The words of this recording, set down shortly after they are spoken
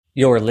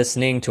You're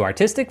listening to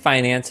Artistic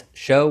Finance,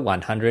 show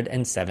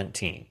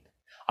 117.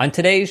 On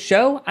today's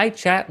show, I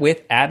chat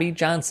with Abby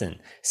Johnson,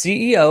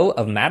 CEO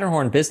of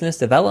Matterhorn Business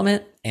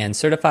Development and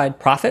Certified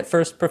Profit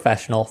First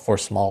Professional for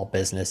Small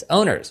Business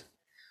Owners.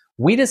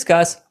 We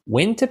discuss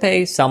when to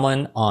pay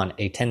someone on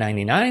a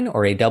 1099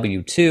 or a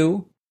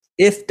W-2,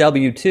 if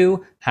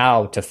W-2,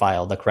 how to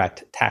file the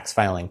correct tax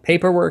filing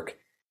paperwork,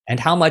 and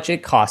how much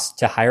it costs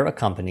to hire a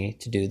company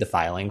to do the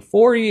filing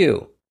for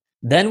you.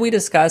 Then we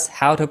discuss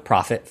how to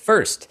profit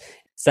first,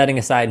 setting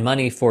aside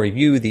money for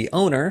you, the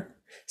owner,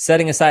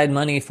 setting aside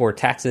money for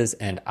taxes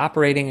and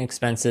operating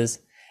expenses,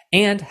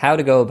 and how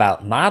to go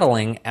about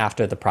modeling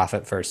after the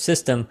profit first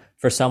system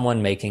for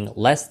someone making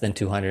less than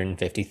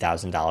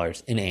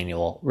 $250,000 in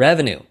annual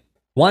revenue.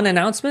 One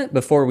announcement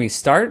before we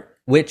start,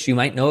 which you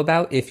might know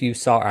about if you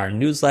saw our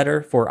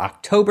newsletter for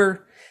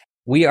October.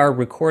 We are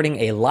recording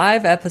a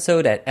live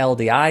episode at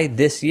LDI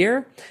this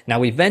year. Now,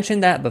 we've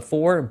mentioned that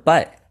before,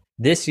 but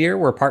this year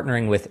we're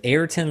partnering with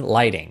Ayrton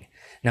Lighting.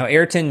 Now,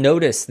 Ayrton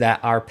noticed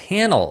that our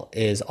panel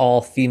is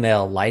all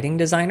female lighting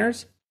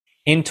designers.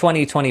 In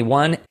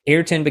 2021,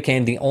 Ayrton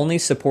became the only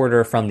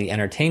supporter from the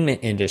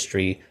entertainment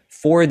industry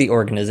for the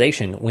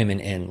organization Women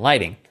in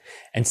Lighting.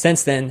 And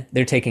since then,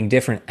 they're taking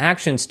different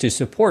actions to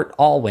support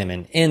all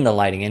women in the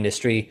lighting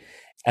industry.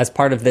 As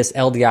part of this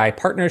LDI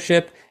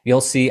partnership, you'll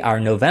see our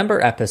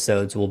November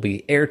episodes will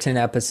be Ayrton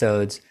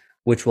episodes,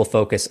 which will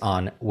focus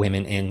on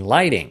women in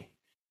lighting.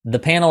 The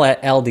panel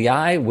at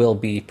LDI will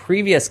be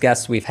previous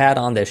guests we've had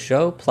on this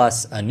show,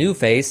 plus a new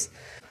face,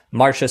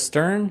 Marcia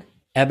Stern,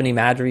 Ebony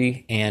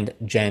Madry, and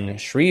Jen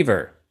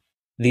Schriever.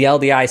 The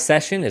LDI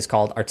session is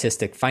called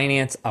Artistic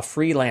Finance, a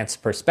Freelance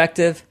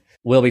Perspective.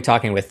 We'll be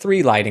talking with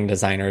 3 lighting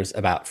designers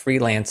about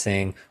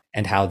freelancing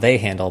and how they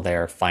handle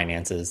their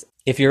finances.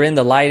 If you're in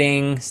the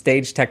lighting,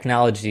 stage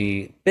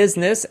technology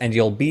business and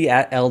you'll be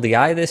at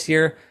LDI this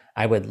year,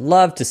 I would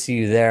love to see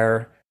you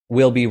there.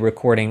 We'll be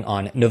recording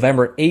on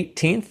November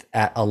 18th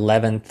at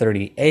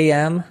 11:30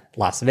 a.m.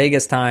 Las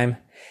Vegas time.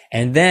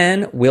 And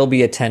then we'll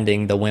be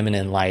attending the Women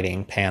in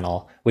Lighting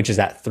panel, which is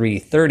at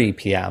 3:30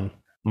 p.m.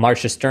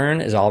 Marcia Stern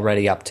is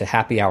already up to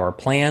happy hour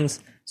plans,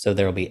 so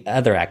there will be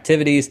other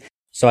activities.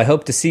 So I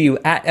hope to see you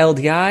at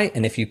LDI.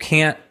 And if you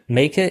can't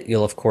make it,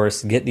 you'll of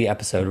course get the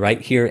episode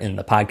right here in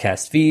the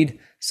podcast feed.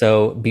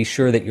 So be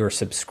sure that you're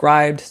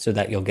subscribed so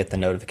that you'll get the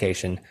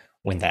notification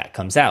when that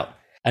comes out.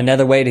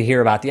 Another way to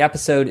hear about the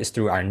episode is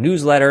through our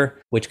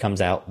newsletter, which comes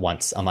out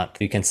once a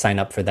month. You can sign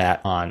up for that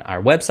on our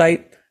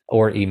website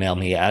or email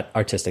me at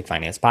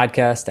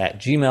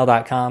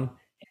artisticfinancepodcast@gmail.com.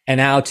 And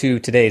now to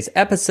today's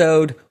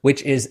episode,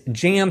 which is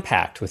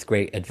jam-packed with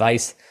great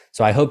advice.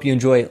 So I hope you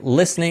enjoy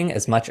listening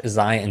as much as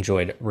I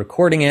enjoyed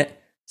recording it.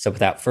 So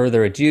without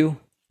further ado,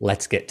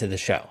 let's get to the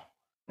show.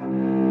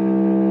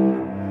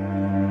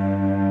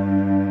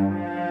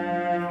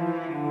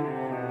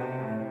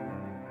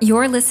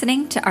 You're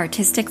listening to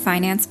Artistic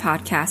Finance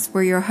Podcast,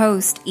 where your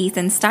host,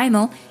 Ethan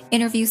Steimel,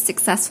 interviews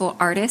successful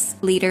artists,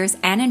 leaders,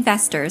 and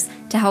investors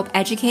to help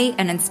educate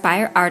and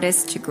inspire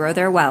artists to grow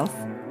their wealth.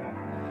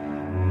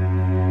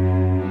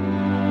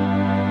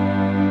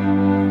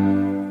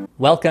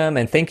 Welcome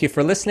and thank you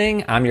for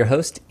listening. I'm your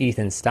host,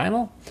 Ethan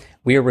Steimel.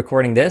 We are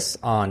recording this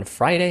on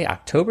Friday,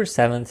 October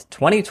 7th,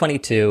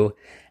 2022.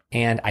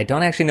 And I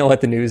don't actually know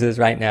what the news is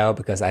right now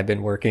because I've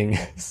been working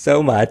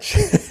so much.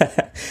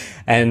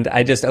 And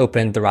I just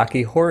opened the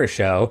Rocky Horror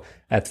Show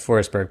at the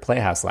Forestburg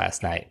Playhouse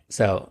last night.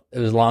 So it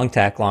was long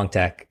tech,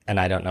 and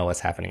I don't know what's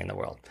happening in the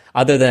world,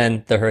 other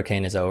than the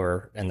hurricane is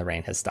over and the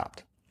rain has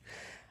stopped.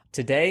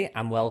 Today,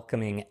 I'm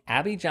welcoming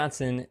Abby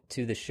Johnson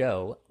to the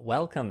show.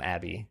 Welcome,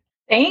 Abby.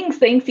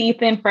 Thanks,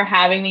 Ethan, for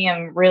having me.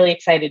 I'm really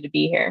excited to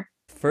be here.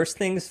 First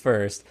things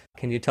first,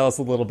 can you tell us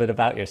a little bit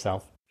about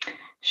yourself?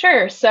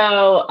 Sure.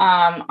 So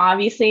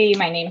obviously,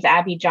 my name is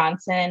Abby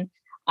Johnson.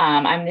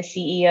 I'm the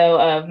CEO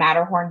of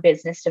Matterhorn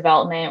Business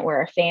Development.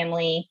 We're a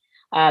family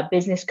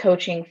business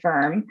coaching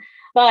firm.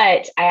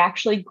 But I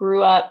actually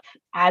grew up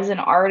as an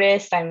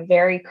artist. I'm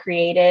very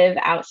creative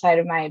outside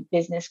of my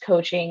business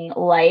coaching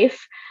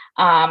life.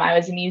 I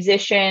was a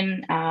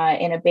musician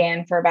in a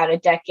band for about a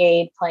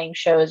decade, playing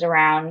shows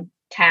around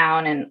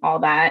town and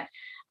all that.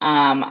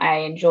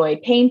 I enjoy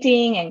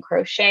painting and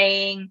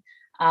crocheting.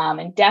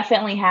 And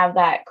definitely have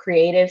that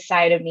creative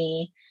side of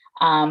me.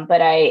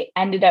 But I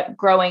ended up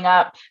growing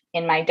up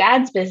in my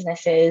dad's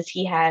businesses.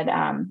 He had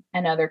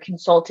another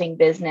consulting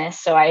business.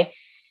 So I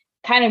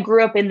kind of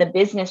grew up in the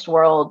business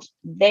world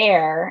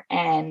there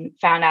and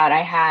found out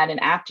I had an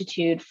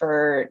aptitude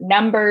for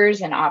numbers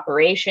and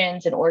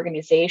operations and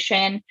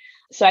organization.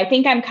 So I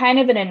think I'm kind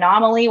of an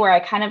anomaly where I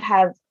kind of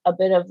have a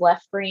bit of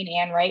left brain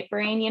and right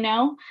brain,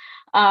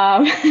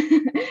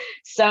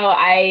 So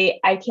I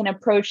can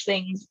approach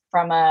things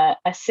from a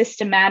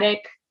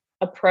systematic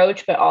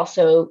approach, but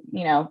also,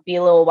 be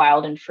a little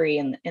wild and free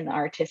in the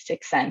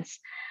artistic sense.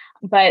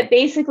 But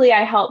basically,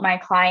 I help my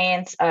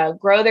clients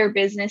grow their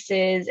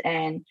businesses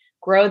and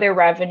grow their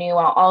revenue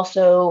while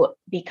also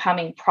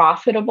becoming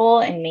profitable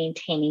and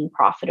maintaining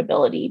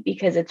profitability,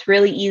 because it's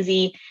really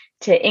easy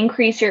to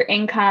increase your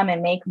income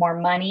and make more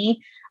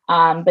money.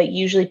 But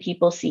usually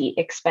people see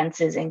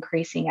expenses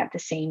increasing at the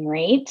same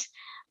rate.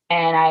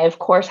 And I, of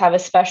course, have a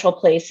special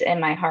place in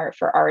my heart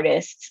for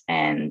artists.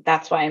 And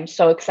that's why I'm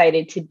so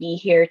excited to be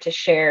here to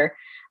share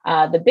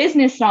the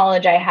business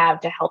knowledge I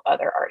have to help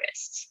other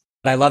artists.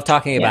 I love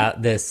talking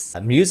about this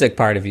music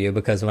part of you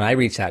because when I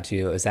reached out to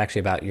you, it was actually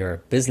about your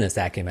business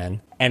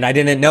acumen. And I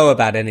didn't know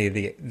about any of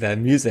the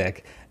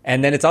music.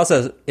 And then it's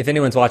also, if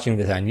anyone's watching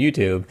this on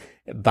YouTube,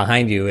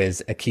 behind you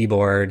is a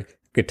keyboard,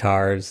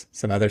 guitars,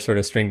 some other sort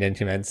of stringed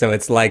instruments. So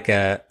it's like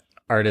a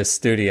artist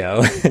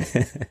studio.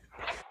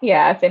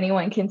 Yeah, if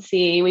anyone can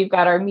see, we've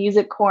got our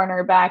music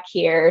corner back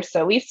here.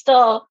 So we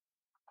still,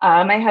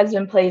 my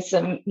husband plays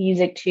some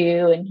music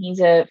too, and he's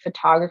a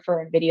photographer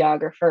and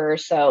videographer.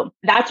 So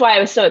that's why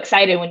I was so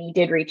excited when you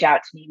did reach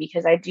out to me,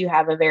 because I do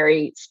have a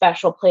very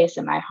special place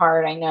in my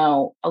heart. I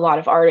know a lot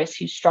of artists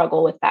who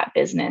struggle with that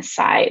business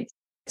side.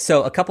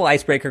 So a couple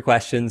icebreaker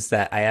questions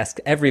that I ask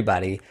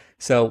everybody.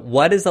 So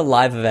what is a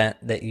live event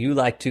that you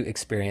like to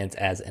experience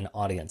as an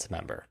audience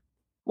member?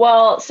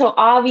 Well, so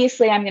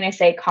obviously I'm going to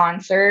say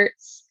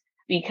concerts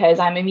because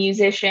I'm a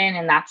musician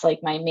and that's like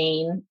my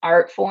main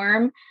art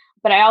form.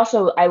 But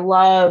I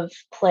love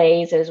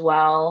plays as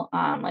well,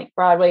 like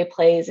Broadway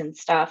plays and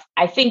stuff.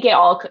 I think it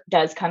all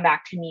does come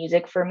back to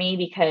music for me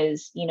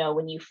because, you know,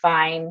 when you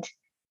find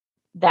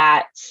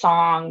that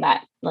song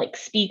that like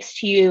speaks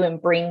to you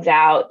and brings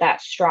out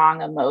that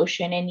strong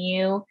emotion in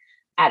you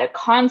at a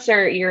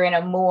concert, you're in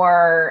a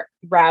more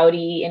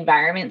rowdy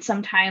environment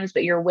sometimes,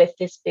 but you're with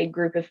this big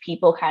group of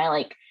people kind of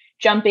like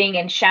jumping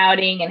and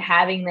shouting and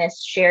having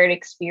this shared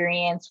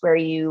experience where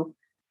you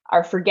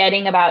are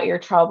forgetting about your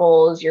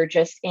troubles. You're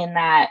just in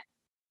that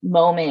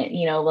moment,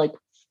 you know, like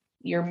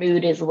your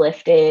mood is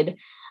lifted.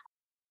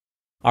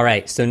 All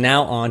right. So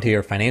now on to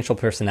your financial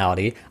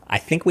personality. I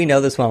think we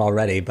know this one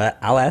already, but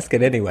I'll ask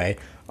it anyway.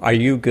 Are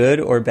you good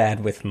or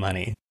bad with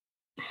money?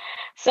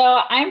 So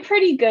I'm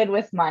pretty good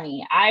with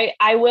money.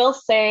 I will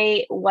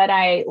say what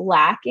I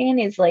lack in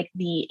is like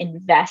the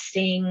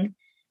investing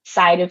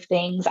side of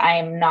things. I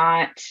am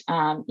not,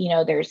 you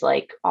know, there's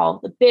like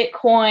all the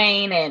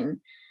Bitcoin and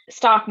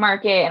stock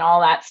market and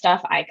all that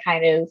stuff. I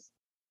kind of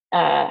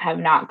have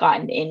not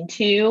gotten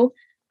into.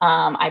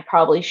 I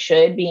probably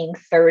should, being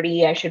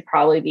 30, I should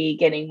probably be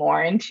getting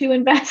more into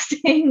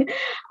investing.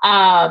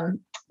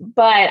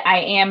 But I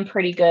am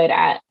pretty good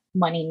at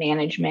money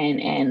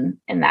management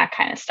and that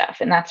kind of stuff.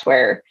 And that's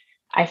where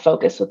I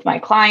focus with my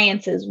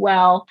clients as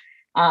well.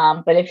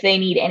 But if they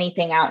need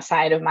anything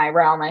outside of my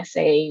realm, I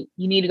say,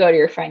 you need to go to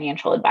your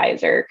financial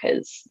advisor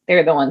because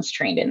they're the ones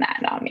trained in that,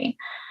 not me.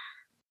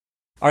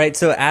 All right.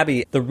 So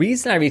Abby, the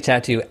reason I reached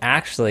out to you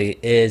actually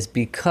is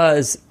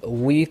because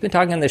we've been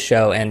talking on the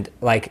show and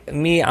like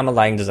me, I'm a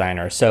lighting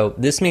designer. So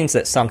this means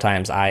that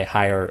sometimes I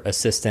hire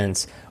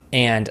assistants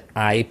and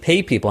I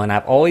pay people, and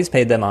I've always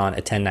paid them on a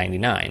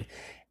 1099.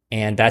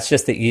 And that's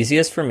just the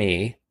easiest for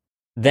me.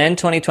 Then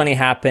 2020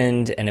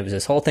 happened, and it was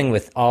this whole thing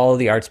with all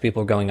the arts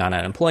people going on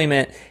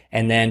unemployment.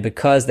 And then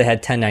because they had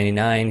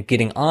 1099,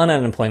 getting on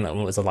unemployment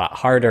was a lot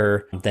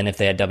harder than if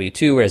they had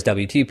W-2, whereas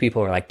W-2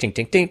 people were like, tink,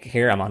 tink, tink,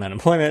 here, I'm on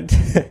unemployment.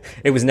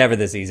 It was never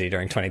this easy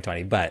during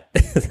 2020, but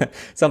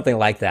something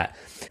like that.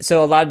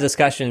 So a lot of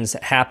discussions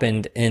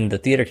happened in the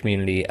theater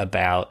community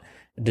about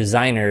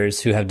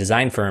designers who have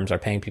design firms are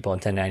paying people in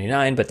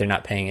 1099, but they're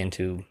not paying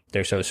into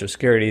their Social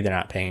Security. They're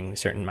not paying a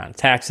certain amount of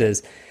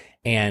taxes.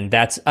 And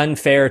that's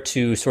unfair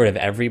to sort of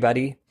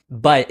everybody,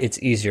 but it's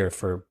easier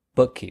for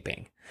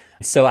bookkeeping.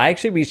 So I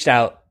actually reached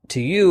out to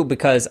you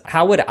because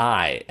how would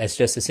I, as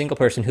just a single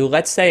person who,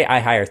 let's say I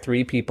hire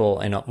 3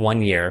 people in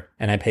 1 year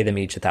and I pay them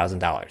each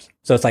 $1,000.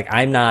 So it's like,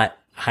 I'm not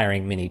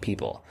hiring many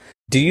people.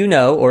 Do you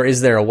know, or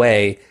is there a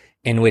way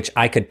in which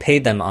I could pay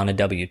them on a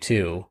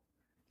W-2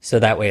 so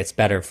that way it's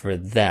better for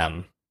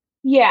them?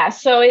 Yeah.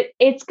 So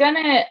it's going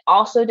to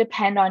also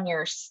depend on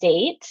your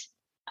state.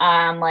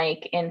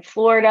 Like in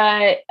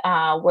Florida,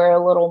 we're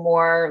a little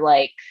more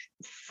like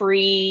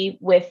free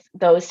with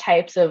those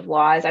types of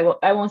laws.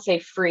 I won't say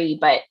free,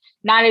 but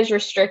not as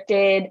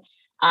restricted.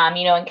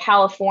 You know, in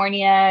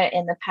California,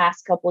 in the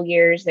past couple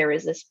years, there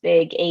was this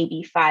big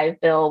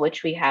AB5 bill,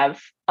 which we have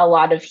a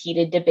lot of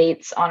heated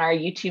debates on our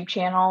YouTube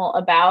channel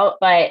about.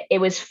 But it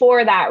was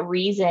for that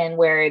reason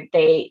where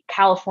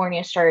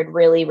California started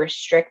really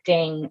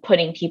restricting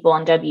putting people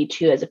on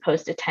W-2 as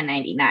opposed to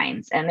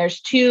 1099s. And there's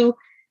two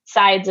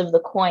sides of the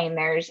coin.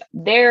 There's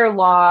their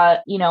law,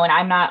 you know, and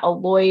I'm not a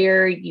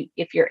lawyer.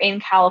 If you're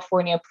in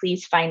California,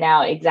 please find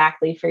out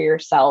exactly for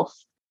yourself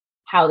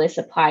how this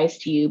applies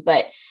to you.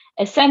 But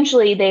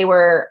essentially they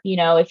were, you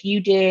know, if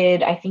you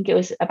did, I think it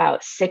was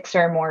about 6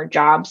 or more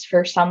jobs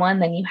for someone,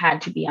 then you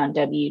had to be on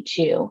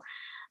W-2.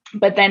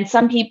 But then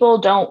some people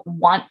don't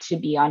want to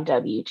be on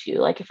W-2.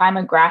 Like if I'm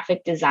a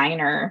graphic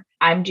designer,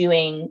 I'm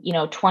doing, you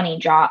know, 20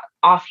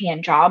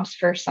 offhand jobs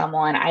for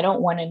someone. I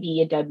don't want to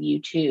be a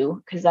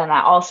W-2 because then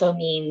that also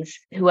means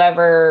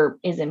whoever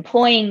is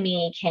employing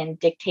me can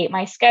dictate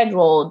my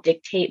schedule,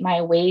 dictate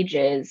my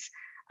wages,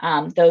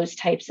 those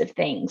types of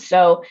things.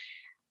 So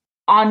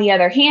on the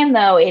other hand,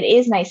 though, it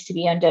is nice to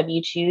be on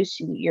W-2.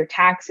 So your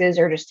taxes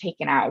are just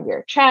taken out of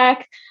your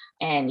check.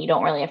 and you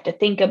don't really have to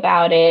think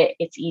about it.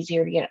 It's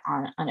easier to get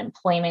on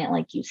unemployment,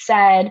 like you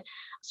said.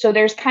 So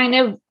there's kind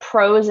of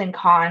pros and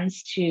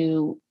cons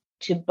to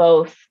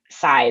both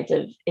sides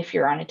of if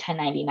you're on a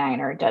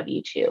 1099 or a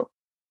W-2.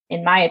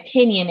 In my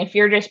opinion, if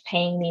you're just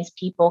paying these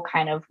people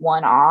kind of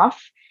one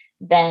off,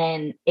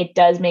 then it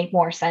does make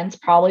more sense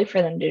probably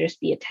for them to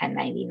just be a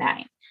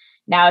 1099.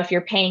 Now, if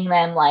you're paying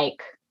them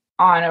like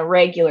on a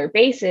regular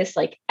basis,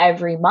 like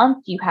every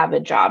month you have a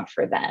job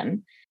for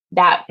them,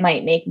 that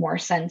might make more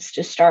sense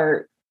to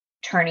start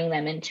turning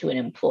them into an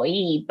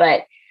employee.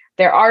 But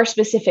there are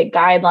specific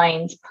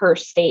guidelines per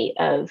state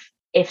of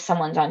if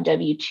someone's on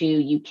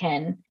W-2, you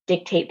can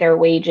dictate their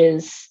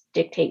wages,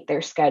 dictate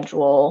their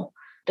schedule,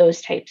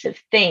 those types of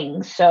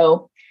things.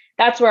 So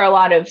that's where a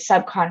lot of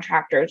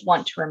subcontractors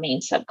want to remain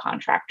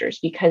subcontractors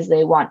because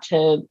they want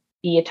to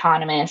be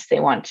autonomous. They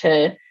want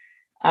to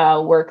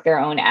work their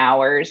own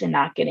hours and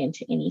not get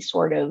into any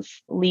sort of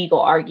legal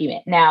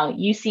argument. Now,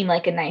 you seem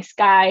like a nice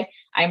guy.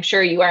 I'm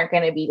sure you aren't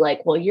going to be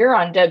like, well, you're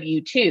on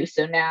W-2,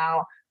 so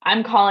now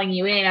I'm calling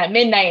you in at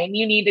midnight and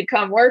you need to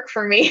come work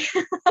for me.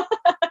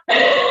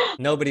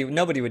 Nobody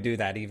would do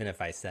that, even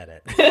if I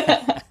said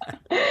it.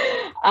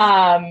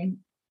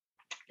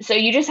 So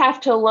you just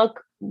have to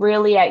look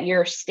really at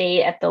your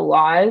state, at the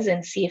laws,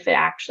 and see if it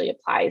actually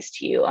applies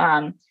to you.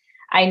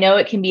 I know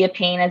it can be a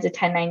pain as a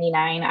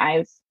 1099.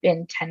 I've been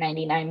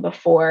 1099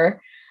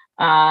 before.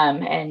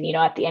 And,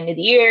 at the end of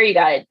the year, you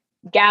got to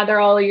gather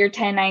all of your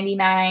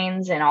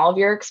 1099s and all of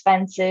your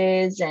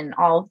expenses and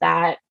all of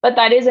that. But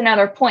that is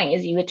another point,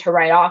 is you get to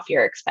write off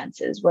your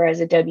expenses, whereas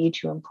a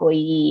W-2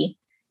 employee,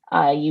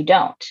 you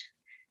don't.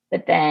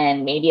 But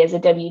then maybe as a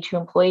W-2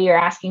 employee, you're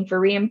asking for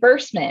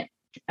reimbursement.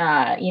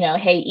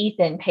 Hey,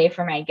 Ethan, pay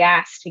for my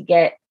gas to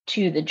get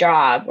to the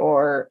job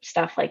or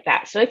stuff like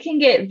that. So it can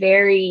get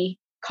very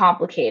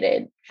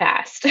complicated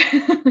fast.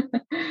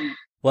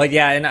 Well,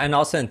 yeah. And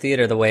also in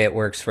theater, the way it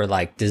works for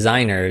like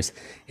designers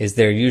is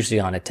they're usually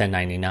on a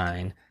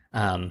 1099.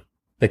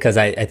 Because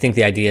I think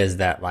the idea is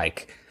that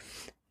like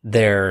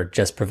they're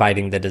just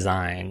providing the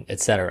design,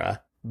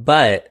 etc.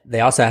 But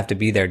they also have to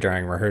be there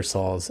during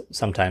rehearsals,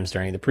 sometimes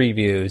during the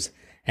previews.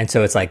 And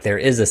so it's like there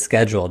is a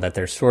schedule that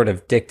they're sort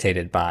of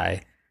dictated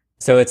by.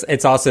 So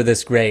it's also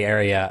this gray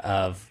area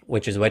of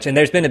which is which. And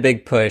there's been a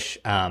big push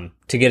to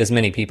get as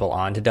many people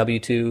onto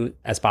W-2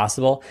 as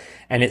possible.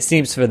 And it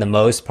seems for the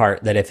most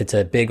part that if it's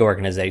a big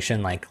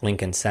organization like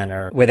Lincoln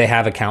Center, where they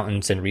have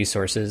accountants and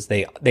resources,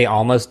 they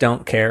almost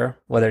don't care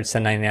whether it's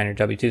 1099 or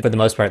W-2. For the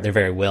most part, they're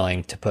very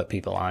willing to put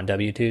people on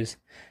W-2s.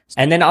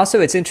 And then also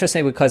it's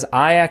interesting because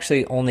I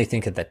actually only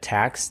think of the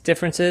tax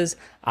differences.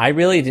 I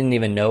really didn't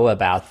even know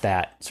about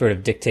that sort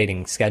of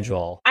dictating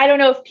schedule. I don't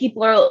know if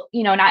people are,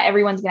 not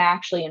everyone's going to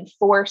actually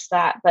enforce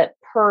that, but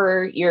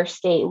per your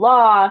state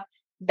law,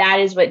 that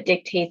is what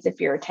dictates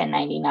if you're a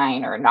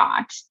 1099 or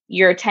not.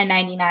 You're a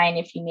 1099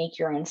 if you make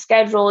your own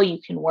schedule, you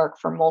can work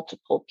for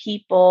multiple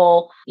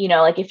people.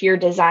 Like if you're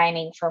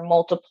designing for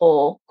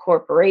multiple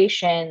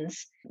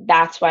corporations,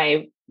 that's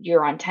why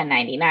you're on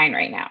 1099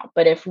 right now.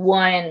 But if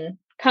one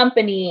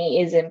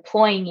company is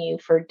employing you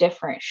for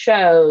different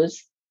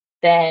shows,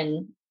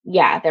 then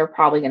yeah, they're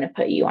probably going to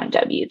put you on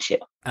W-2.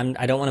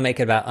 I don't want to make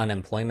it about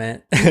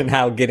unemployment and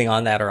how getting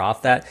on that or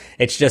off that.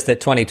 It's just that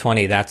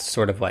 2020, that's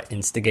sort of what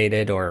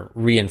instigated or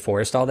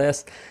reinforced all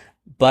this.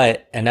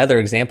 But another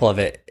example of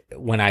it,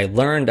 when I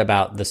learned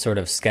about the sort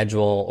of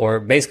schedule, or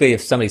basically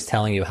if somebody's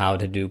telling you how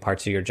to do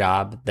parts of your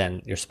job,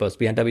 then you're supposed to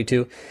be on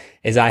W-2,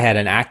 is I had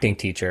an acting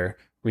teacher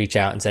reach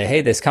out and say,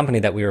 hey, this company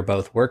that we were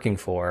both working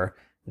for,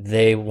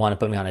 they want to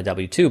put me on a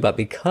W-2, but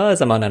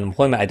because I'm on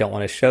unemployment, I don't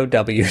want to show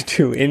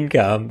W-2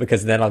 income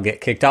because then I'll get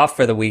kicked off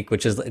for the week,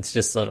 it's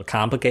just a little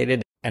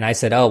complicated. And I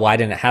said, oh, why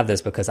didn't I have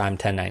this? Because I'm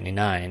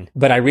 1099.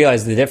 But I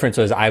realized the difference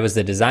was I was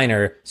the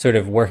designer sort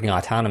of working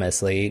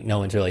autonomously. No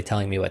one's really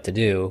telling me what to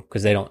do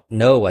because they don't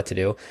know what to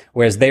do.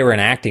 Whereas they were an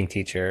acting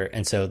teacher.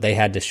 And so they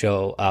had to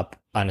show up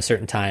on a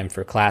certain time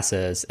for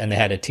classes and they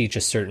had to teach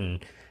a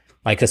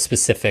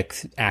specific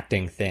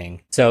acting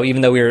thing. So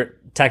even though we were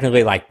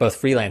technically like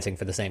both freelancing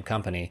for the same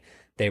company,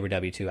 they were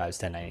W-2, I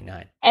was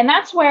 1099. And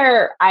that's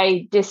where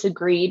I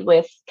disagreed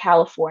with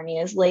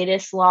California's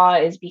latest law,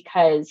 is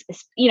because,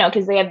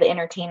 because they have the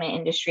entertainment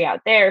industry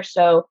out there.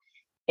 So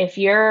if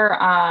you're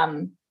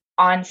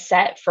on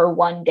set for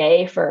one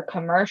day for a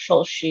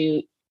commercial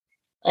shoot,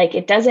 like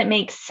it doesn't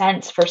make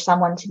sense for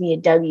someone to be a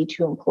W-2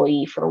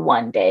 employee for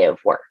one day of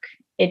work.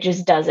 It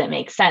just doesn't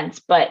make sense.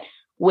 But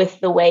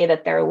with the way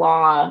that their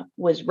law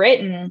was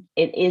written,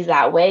 it is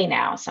that way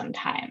now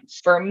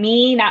sometimes. For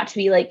me, not to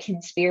be like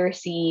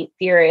conspiracy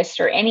theorist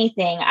or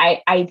anything,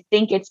 I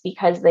think it's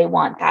because they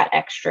want that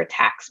extra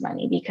tax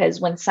money.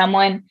 Because when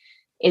someone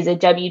is a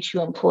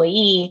W-2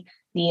 employee,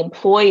 the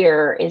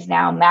employer is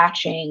now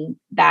matching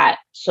that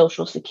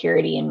Social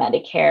Security and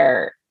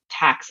Medicare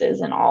taxes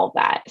and all of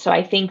that. So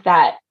I think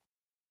that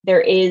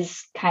there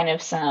is kind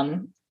of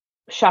some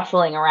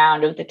shuffling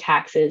around of the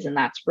taxes. And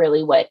that's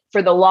really what,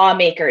 for the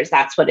lawmakers,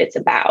 that's what it's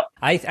about.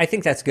 I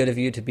think that's good of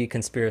you to be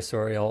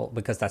conspiratorial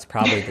because that's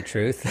probably the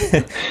truth.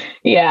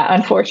 Yeah,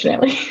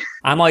 unfortunately.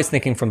 I'm always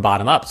thinking from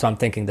bottom up. So I'm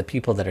thinking the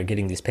people that are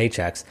getting these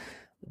paychecks,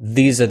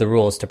 these are the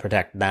rules to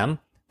protect them.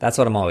 That's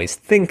what I'm always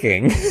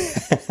thinking.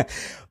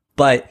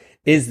 But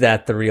is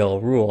that the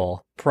real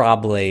rule?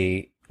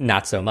 Probably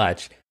not so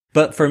much.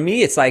 But for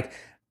me, it's like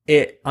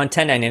on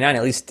 1099,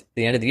 at least at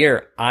the end of the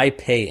year, I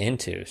pay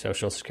into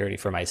Social Security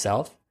for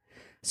myself.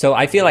 So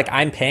I feel like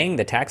I'm paying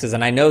the taxes.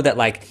 And I know that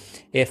like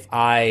if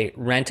I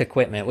rent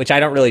equipment, which I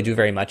don't really do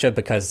very much of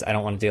because I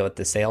don't want to deal with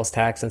the sales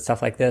tax and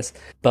stuff like this.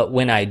 But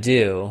when I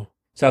do,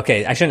 so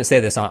okay, I shouldn't say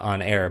this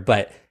on air,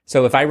 but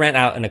so if I rent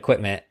out an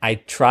equipment, I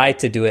try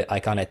to do it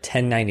like on a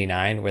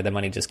 1099 where the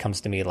money just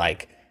comes to me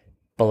like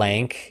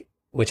blank,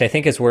 which I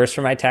think is worse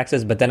for my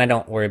taxes, but then I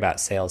don't worry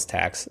about sales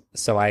tax.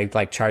 So I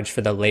like charge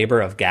for the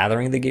labor of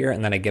gathering the gear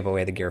and then I give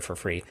away the gear for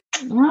free.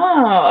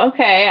 Oh,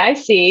 okay. I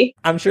see.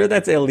 I'm sure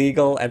that's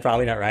illegal and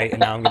probably not right. And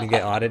now I'm going to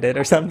get audited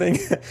or something.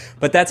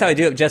 But that's how I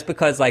do it just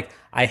because like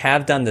I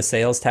have done the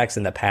sales tax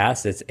in the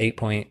past. It's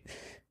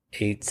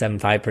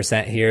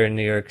 8.875% here in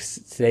New York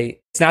State.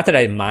 It's not that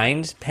I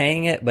mind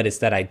paying it, but it's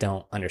that I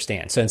don't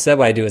understand. So instead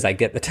what I do is I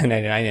get the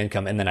 1099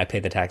 income and then I pay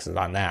the taxes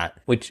on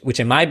that, which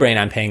in my brain,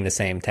 I'm paying the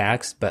same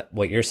tax. But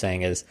what you're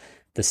saying is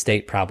the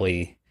state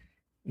probably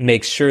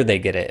makes sure they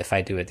get it if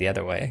I do it the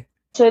other way.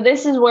 So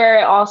this is where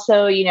it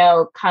also,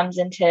 comes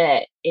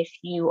into if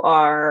you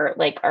are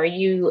like, are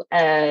you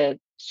a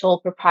sole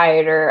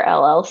proprietor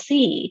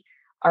LLC?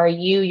 Are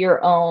you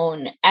your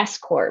own S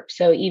Corp?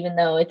 So even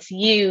though it's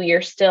you,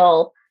 you're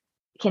still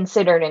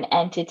considered an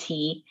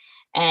entity.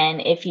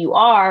 And if you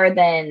are,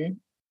 then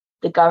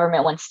the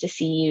government wants to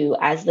see you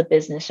as the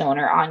business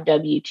owner on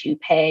W-2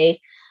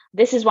 pay.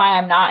 This is why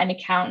I'm not an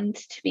accountant,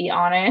 to be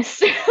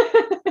honest,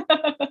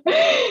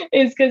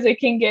 is because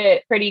it can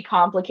get pretty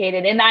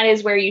complicated. And that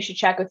is where you should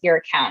check with your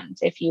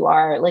accountant if you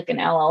are like an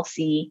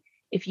LLC,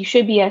 if you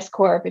should be S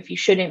Corp, if you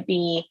shouldn't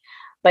be.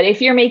 But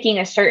if you're making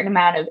a certain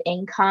amount of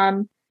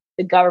income,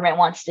 the government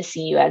wants to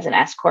see you as an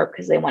S Corp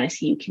because they want to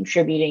see you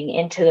contributing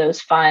into those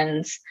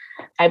funds.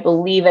 I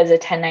believe as a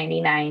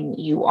 1099,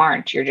 you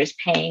aren't. You're just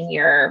paying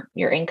your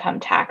income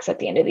tax at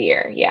the end of the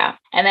year. Yeah.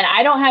 And then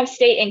I don't have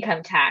state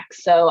income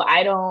tax. So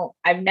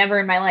I've never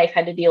in my life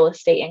had to deal with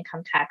state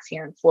income tax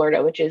here in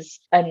Florida, which is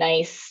a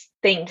nice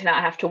thing to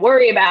not have to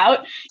worry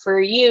about.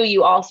 For you,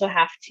 you also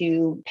have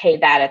to pay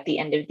that at the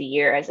end of the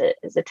year as a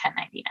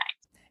 1099.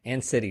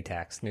 And city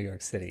tax, New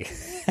York City.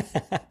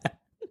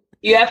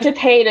 You have to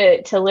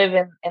pay to live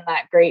in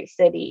that great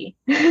city.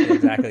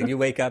 Exactly. You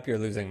wake up, you're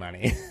losing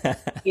money.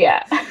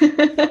 Yeah.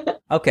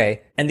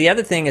 Okay. And the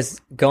other thing is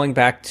going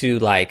back to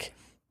like,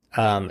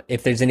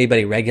 if there's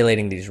anybody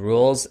regulating these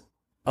rules,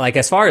 like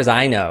as far as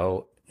I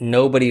know,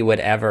 nobody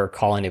would ever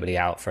call anybody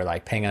out for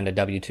like paying on a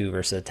W-2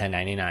 versus a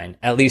 1099,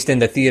 at least in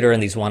the theater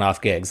and these one-off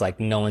gigs. Like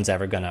no one's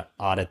ever going to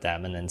audit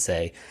them and then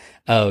say,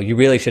 oh, you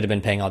really should have been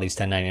paying all these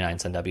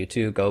 1099s on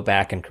W-2. Go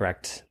back and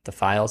correct the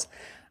files.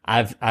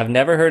 I've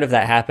never heard of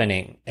that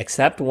happening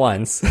except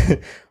once.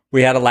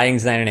 We had a lighting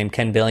designer named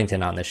Ken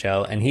Billington on the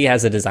show, and he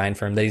has a design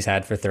firm that he's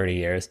had for 30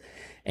 years.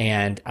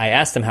 And I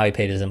asked him how he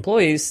paid his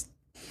employees,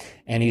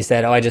 and he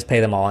said, oh, I just pay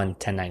them all on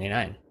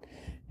 1099.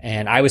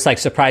 And I was like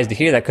surprised to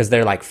hear that because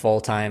they're like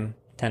full-time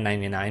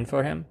 1099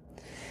 for him.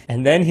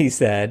 And then he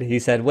said,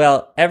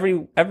 well,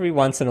 every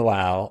once in a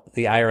while,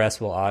 the IRS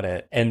will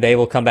audit and they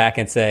will come back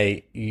and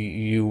say,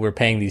 you were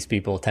paying these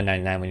people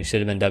 1099 when you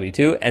should have been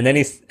W-2. And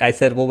then I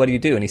said, well, what do you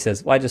do? And he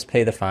says, well, I just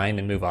pay the fine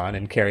and move on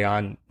and carry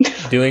on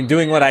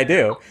doing what I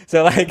do.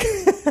 So like,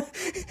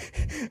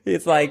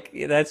 it's like,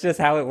 that's just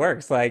how it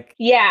works. Like,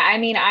 yeah, I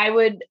mean, I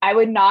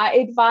would not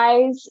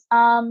advise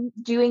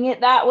doing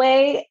it that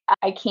way.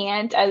 I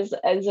can't as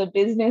a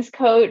business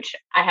coach.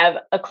 I have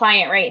a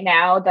client right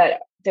now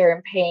that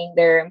they're paying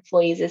their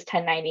employees as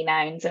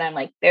 1099s. And I'm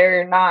like,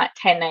 they're not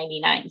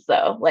 1099s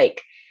though.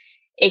 Like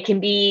it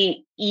can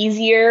be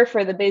easier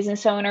for the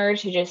business owner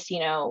to just,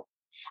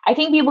 I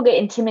think people get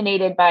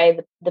intimidated by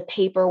the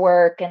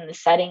paperwork and the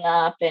setting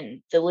up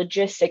and the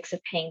logistics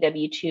of paying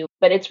W-2,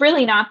 but it's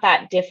really not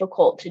that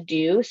difficult to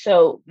do.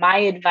 So my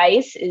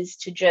advice is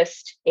to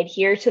just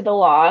adhere to the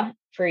law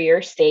for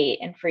your state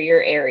and for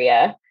your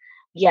area.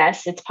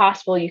 Yes, it's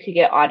possible you could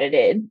get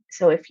audited.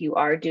 So if you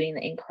are doing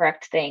the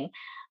incorrect thing,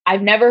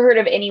 I've never heard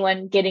of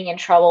anyone getting in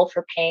trouble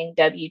for paying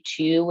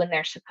W-2 when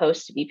they're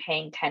supposed to be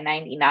paying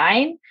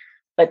 1099.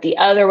 But the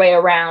other way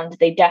around,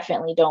 they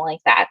definitely don't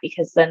like that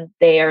because then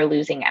they are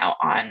losing out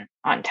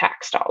on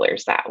tax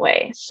dollars that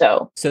way.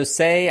 So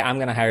say I'm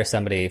going to hire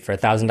somebody for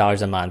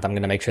 $1,000 a month. I'm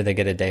going to make sure they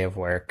get a day of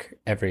work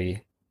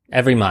every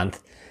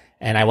month,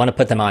 and I want to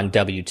put them on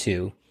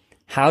W-2.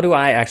 How do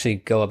I actually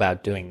go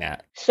about doing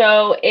that?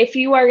 So if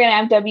you are going to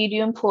have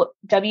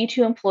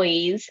W-2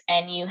 employees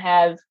and you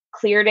have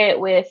cleared it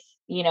with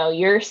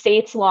your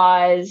state's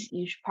laws,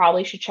 you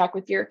probably should check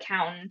with your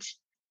accountant.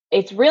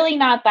 It's really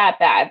not that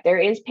bad. There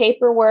is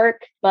paperwork,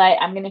 but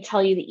I'm going to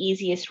tell you the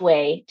easiest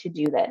way to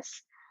do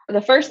this.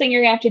 the first thing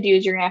you're going to have to do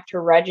is you're going to have to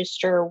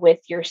register with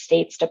your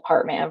state's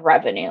Department of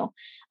Revenue,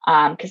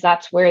 because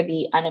that's where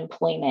the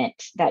unemployment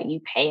that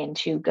you pay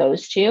into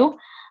goes to.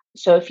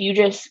 So if you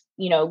just,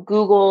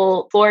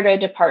 Google Florida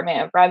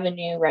Department of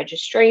Revenue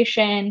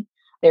registration,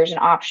 there's an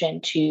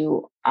option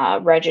to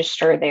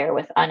register there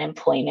with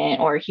unemployment,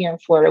 or here in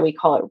Florida, we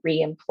call it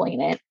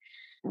reemployment.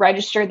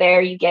 Register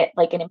there, you get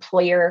like an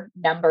employer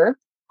number.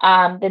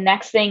 The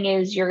next thing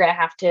is you're going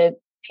to have to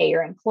pay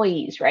your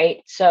employees,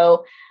 right?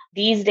 So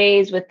these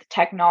days with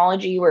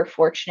technology, we're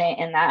fortunate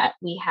in that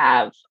we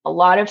have a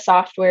lot of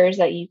softwares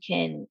that you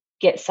can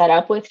get set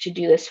up with to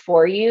do this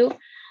for you.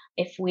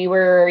 If we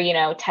were,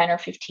 10 or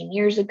 15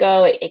 years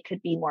ago, it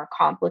could be more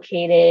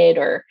complicated,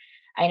 or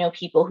I know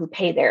people who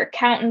pay their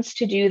accountants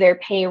to do their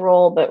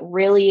payroll, but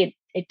really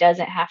it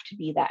doesn't have to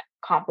be that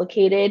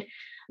complicated.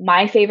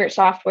 My favorite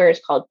software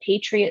is called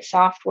Patriot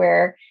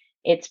Software.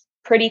 It's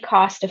pretty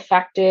cost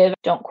effective.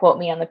 Don't quote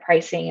me on the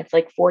pricing. It's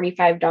like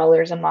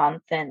 $45 a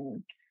month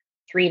and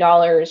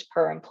 $3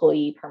 per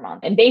employee per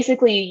month. And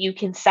basically you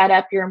can set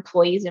up your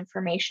employees'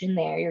 information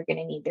there. You're going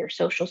to need their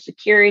social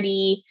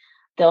security.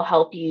 They'll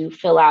help you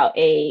fill out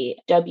a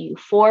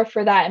W-4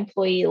 for that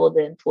employee. Well,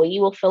 the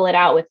employee will fill it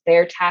out with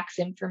their tax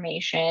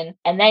information.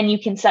 And then you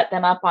can set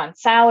them up on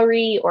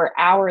salary or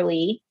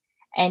hourly,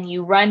 and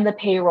you run the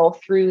payroll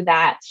through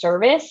that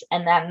service.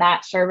 And then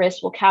that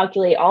service will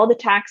calculate all the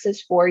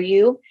taxes for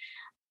you.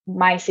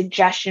 My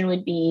suggestion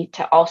would be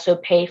to also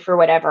pay for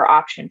whatever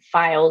option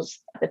files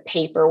the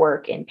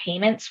paperwork and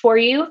payments for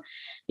you,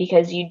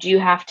 because you do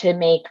have to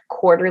make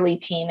quarterly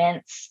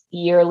payments,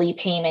 yearly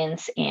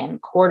payments,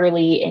 and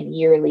quarterly and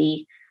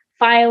yearly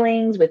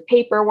filings with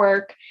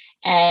paperwork.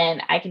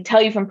 And I can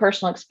tell you from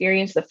personal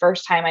experience, the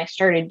first time I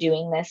started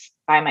doing this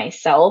by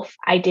myself,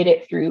 I did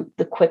it through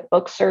the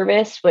QuickBooks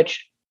service,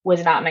 which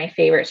was not my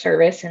favorite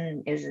service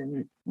and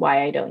isn't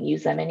why I don't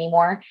use them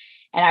anymore.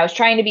 And I was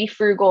trying to be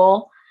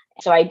frugal.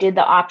 So I did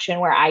the option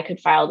where I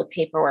could file the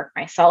paperwork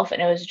myself.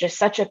 And it was just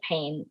such a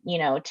pain,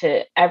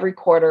 to every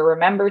quarter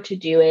remember to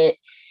do it.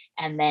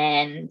 And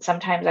then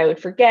sometimes I would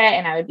forget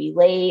and I would be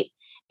late.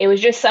 It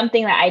was just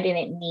something that I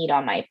didn't need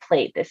on my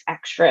plate, this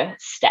extra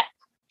step.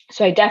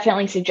 So I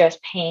definitely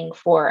suggest paying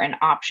for an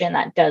option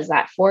that does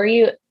that for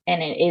you.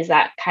 And it is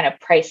that kind of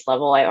price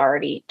level I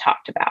already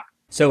talked about.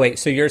 So wait,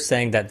 so you're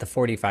saying that the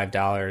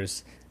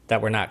 $45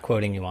 that we're not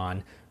quoting you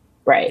on,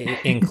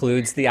 right,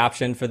 includes the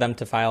option for them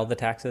to file the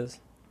taxes?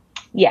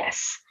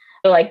 Yes.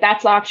 So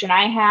that's the option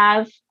I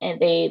have, and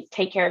they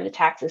take care of the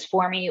taxes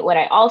for me. What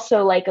I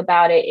also like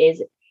about it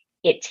is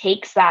it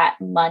takes that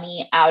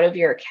money out of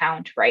your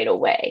account right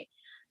away.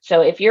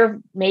 So if you're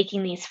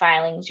making these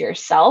filings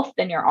yourself,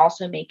 then you're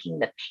also making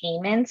the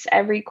payments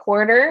every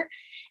quarter.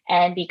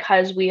 And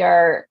because we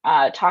are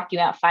talking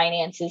about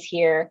finances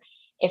here,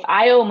 if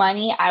I owe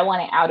money, I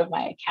want it out of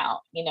my account,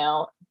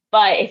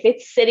 but if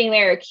it's sitting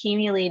there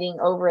accumulating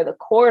over the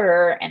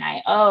quarter and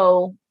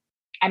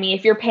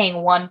if you're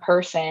paying one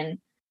person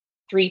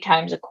 3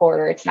 times a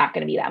quarter, it's not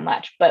going to be that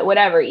much, but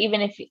whatever,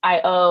 even if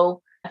I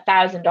owe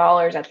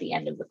 $1,000 at the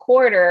end of the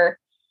quarter,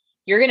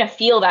 you're going to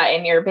feel that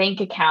in your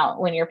bank account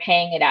when you're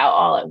paying it out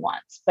all at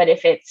once. But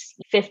if it's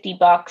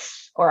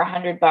 $50 or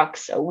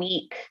 $100 a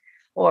week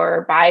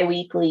or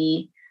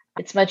biweekly,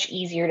 it's much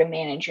easier to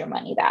manage your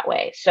money that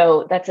way.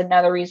 So that's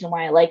another reason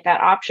why I like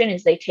that option,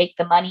 is they take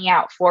the money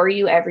out for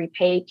you every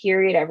pay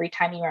period, every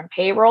time you run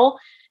payroll.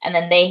 And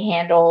then they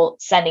handle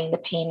sending the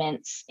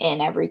payments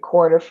in every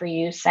quarter for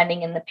you,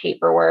 sending in the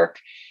paperwork.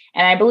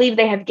 And I believe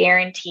they have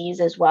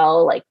guarantees as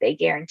well. Like they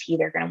guarantee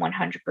they're going to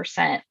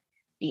 100%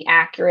 be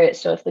accurate.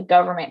 So if the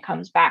government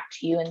comes back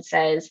to you and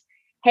says,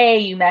 hey,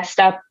 you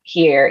messed up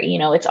here,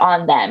 it's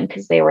on them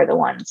because they were the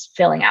ones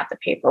filling out the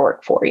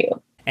paperwork for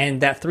you. And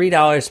that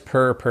 $3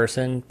 per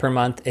person per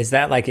month, is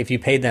that like if you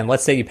paid them,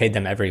 let's say you paid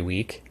them every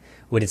week,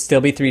 would it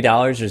still be $3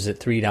 or is it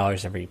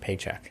 $3 every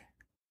paycheck?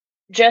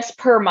 Just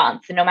per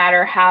month, no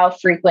matter how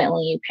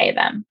frequently you pay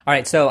them. All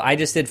right. So I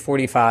just did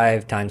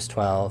 45 times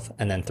 12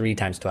 and then 3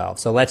 times 12.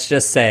 So let's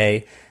just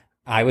say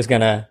I was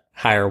going to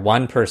hire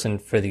one person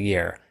for the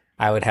year.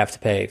 I would have to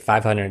pay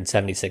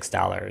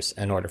 $576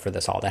 in order for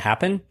this all to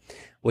happen,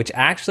 which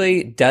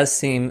actually does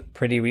seem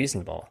pretty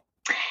reasonable.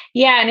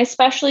 Yeah. And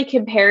especially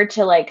compared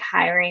to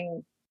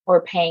hiring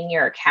or paying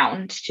your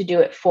accountant to do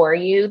it for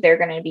you, they're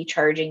going to be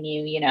charging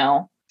you,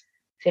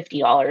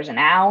 $50 an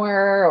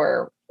hour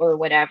or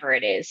whatever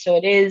it is. So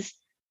it is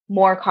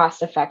more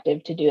cost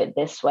effective to do it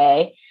this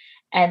way.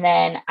 And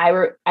then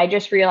I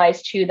just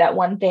realized too that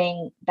one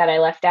thing that I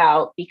left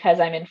out, because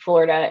I'm in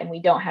Florida and we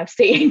don't have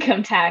state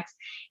income tax,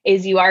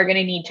 is you are going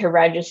to need to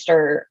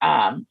register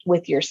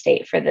with your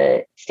state for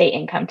the state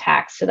income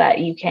tax so that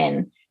you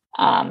can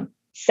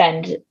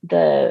send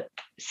the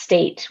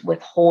state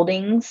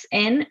withholdings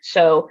in.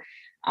 So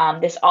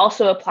this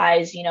also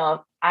applies, if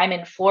I'm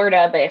in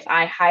Florida, but if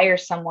I hire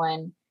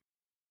someone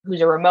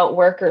who's a remote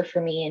worker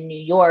for me in New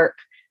York,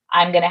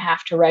 I'm going to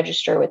have to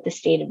register with the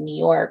state of New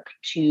York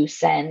to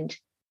send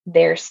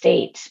their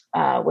state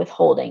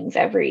withholdings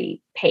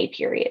every pay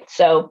period.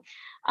 So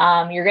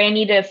you're going to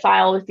need to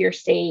file with your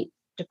state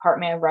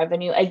Department of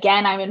Revenue.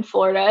 Again, I'm in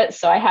Florida,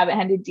 so I haven't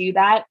had to do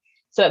that.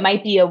 So it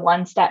might be a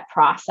one-step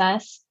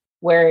process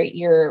where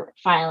you're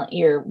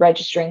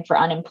registering for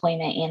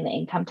unemployment and the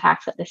income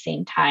tax at the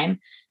same time.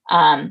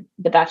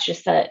 But that's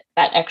just that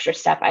extra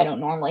step I don't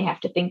normally have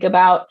to think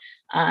about,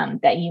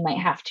 that you might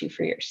have to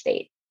for your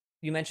state.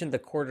 You mentioned the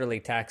quarterly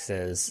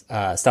taxes,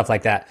 stuff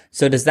like that.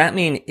 So does that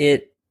mean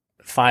it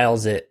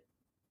files it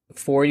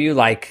for you?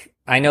 Like,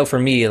 I know for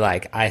me,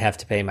 like, I have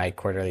to pay my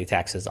quarterly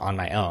taxes on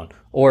my own.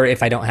 Or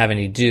if I don't have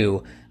any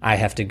due, I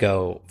have to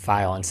go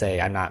file and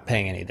say, I'm not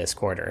paying any this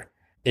quarter.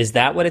 Is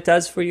that what it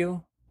does for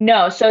you?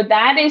 No. So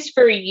that is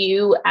for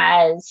you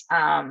as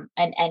an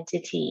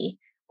entity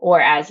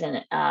or as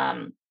an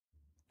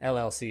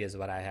LLC is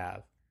what I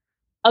have.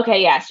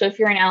 Okay. Yeah. So if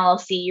you're an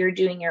LLC, you're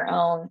doing your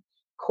own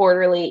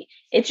quarterly.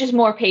 It's just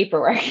more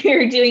paperwork.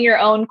 You're doing your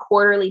own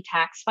quarterly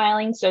tax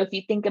filing. So if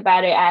you think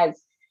about it as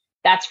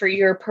that's for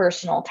your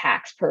personal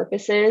tax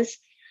purposes,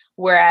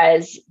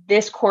 whereas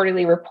this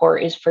quarterly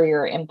report is for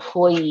your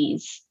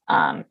employees'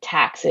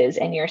 taxes.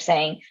 And you're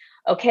saying,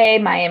 okay,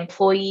 my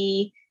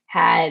employee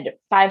had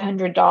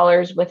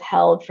 $500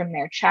 withheld from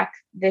their check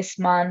this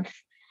month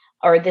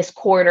or this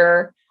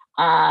quarter.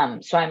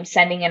 So I'm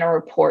sending in a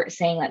report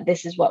saying that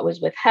this is what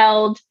was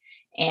withheld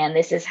and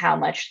this is how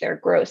much their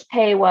gross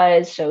pay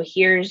was. So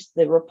here's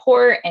the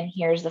report and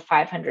here's the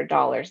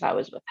 $500 that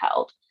was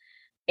withheld.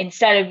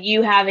 Instead of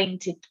you having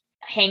to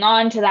hang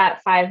on to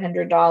that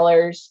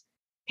 $500,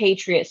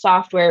 Patriot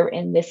Software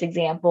in this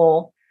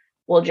example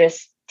will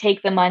just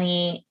take the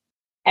money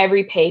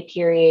every pay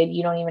period.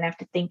 You don't even have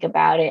to think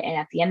about it. And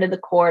at the end of the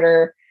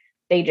quarter,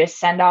 they just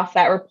send off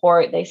that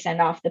report. They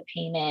send off the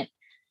payment.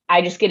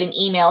 I just get an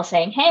email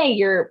saying, hey,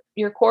 your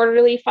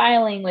quarterly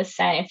filing was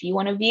sent. If you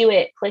want to view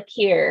it, click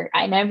here.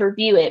 I never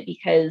view it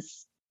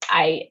because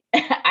I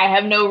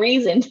have no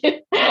reason to.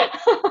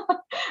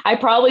 I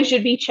probably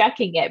should be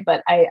checking it,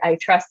 but I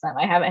trust them.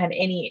 I haven't had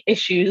any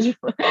issues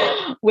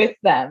with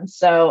them.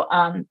 So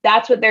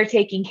that's what they're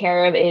taking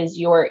care of, is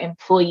your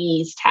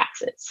employees'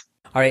 taxes.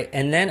 All right.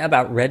 And then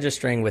about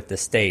registering with the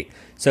state.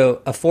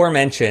 So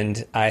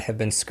aforementioned, I have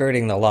been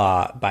skirting the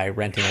law by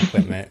renting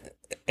equipment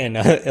in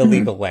an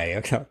illegal way.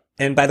 Okay.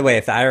 And by the way,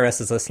 if the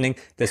IRS is listening,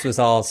 this was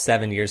all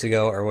 7 years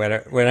ago or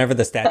whenever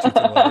the statutes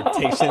of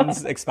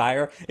limitations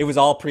expire. It was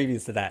all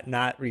previous to that,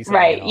 not recently.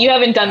 Right. You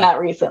haven't done that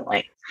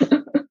recently.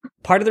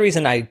 Part of the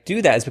reason I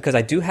do that is because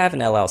I do have an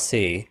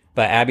LLC.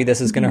 But Abby,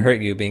 this is going to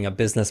hurt you being a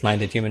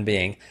business-minded human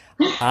being.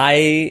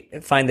 I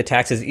find the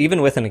taxes,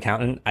 even with an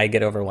accountant, I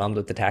get overwhelmed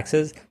with the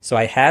taxes. So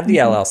I have the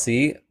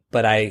LLC,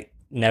 but I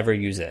never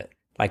use it.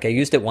 Like I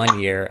used it 1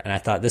 year and I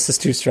thought this is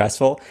too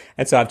stressful.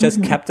 And so I've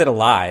just kept it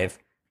alive,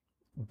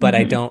 but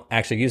I don't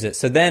actually use it.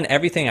 So then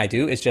everything I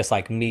do is just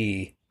like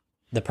me,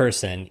 the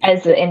person.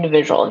 As the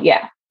individual,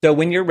 yeah. So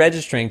when you're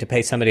registering to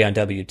pay somebody on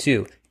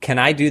W-2, can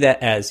I do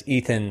that as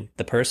Ethan,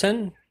 the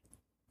person?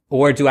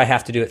 Or do I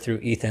have to do it through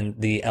Ethan,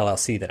 the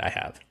LLC that I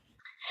have?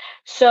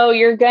 So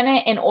you're going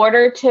to, in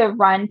order to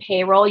run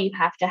payroll, you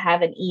have to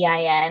have an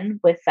EIN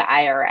with the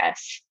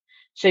IRS.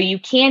 So you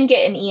can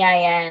get an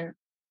EIN,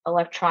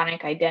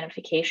 electronic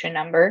identification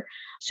number.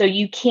 So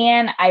you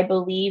can, I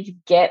believe,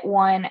 get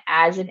one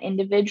as an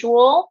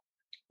individual,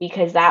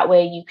 because that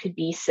way you could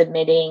be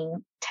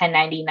submitting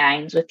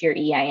 1099s with your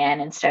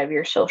EIN instead of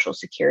your social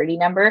security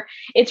number.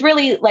 It's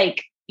really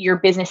like your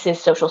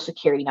business's social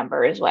security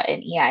number is what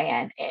an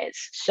EIN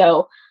is.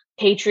 So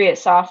Patriot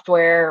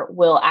Software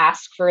will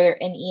ask for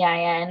an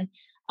EIN.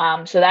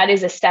 So that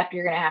is a step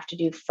you're going to have to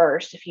do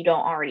first if you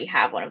don't already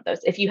have one of those.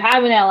 If you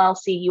have an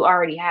LLC, you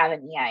already have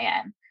an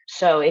EIN.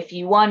 So if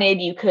you wanted,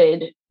 you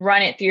could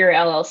run it through your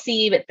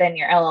LLC, but then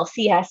your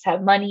LLC has to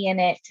have money in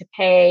it to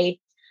pay.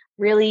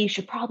 Really, you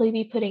should probably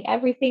be putting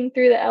everything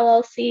through the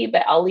LLC,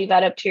 but I'll leave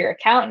that up to your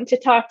accountant to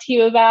talk to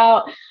you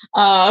about.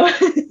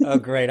 Oh,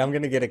 great. I'm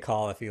going to get a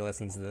call if he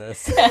listens to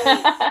this.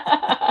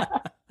 I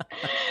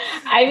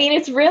mean,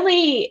 it's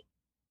really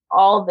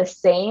all the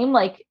same,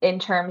 like in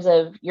terms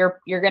of you're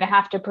going to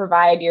have to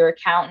provide your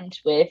accountant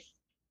with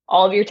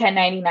all of your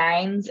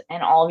 1099s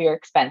and all of your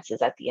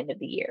expenses at the end of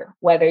the year,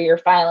 whether you're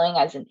filing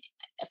as an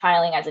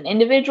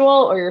individual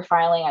or you're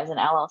filing as an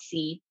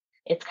LLC.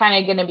 It's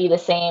kind of going to be the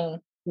same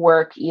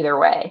work either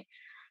way.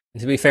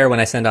 To be fair,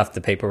 when I send off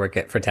the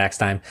paperwork for tax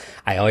time,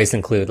 I always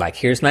include like,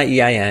 here's my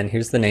EIN,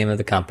 here's the name of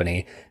the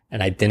company,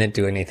 and I didn't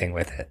do anything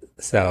with it.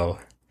 So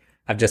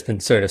I've just been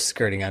sort of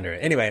skirting under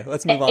it. Anyway,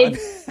 let's move on. It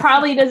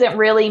probably doesn't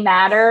really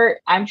matter.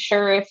 I'm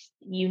sure if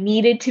you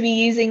needed to be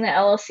using the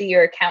LLC,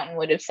 your accountant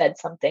would have said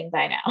something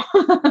by now.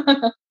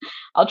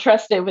 I'll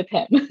trust it with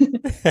him.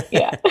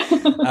 Yeah.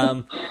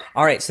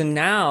 All right. So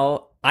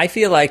now I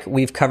feel like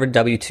we've covered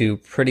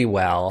W-2 pretty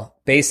well.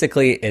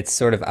 Basically, it's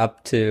sort of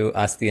up to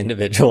us, the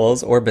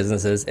individuals or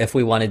businesses, if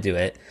we want to do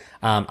it.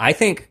 I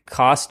think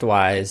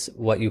cost-wise,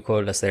 what you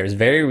quoted us there is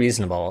very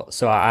reasonable.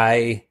 So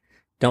I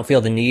don't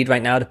feel the need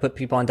right now to put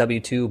people on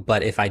W-2,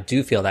 but if I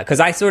do feel that, because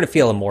I sort of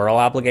feel a moral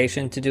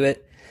obligation to do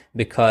it,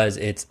 because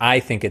I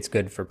think it's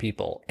good for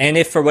people. And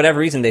if for whatever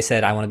reason they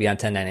said, I want to be on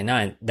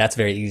 1099, that's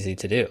very easy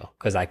to do,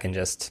 because I can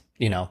just,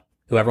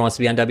 Whoever wants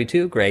to be on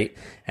W-2, great.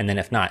 And then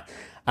if not.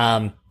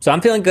 So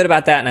I'm feeling good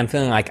about that. And I'm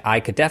feeling like I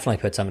could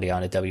definitely put somebody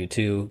on a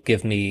W-2,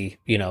 give me,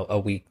 a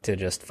week to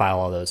just file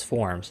all those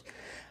forms.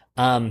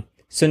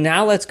 So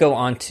now let's go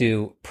on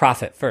to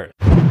Profit First.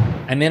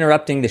 I'm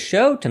interrupting the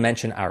show to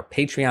mention our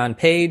Patreon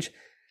page.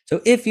 So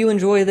if you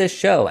enjoy this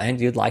show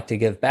and you'd like to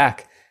give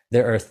back,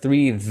 there are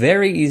 3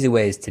 very easy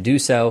ways to do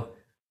so.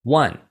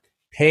 1,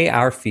 pay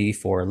our fee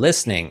for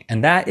listening,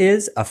 and that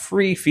is a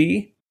free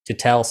fee to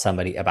tell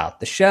somebody about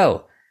the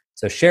show.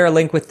 So share a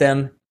link with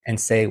them and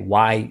say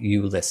why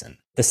you listen.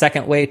 The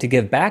second way to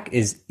give back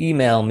is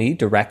email me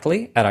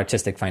directly at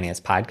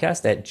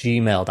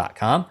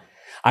artisticfinancepodcast@gmail.com.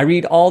 I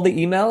read all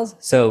the emails,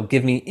 so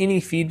give me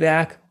any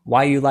feedback,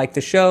 why you like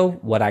the show,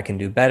 what I can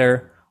do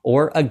better,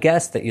 or a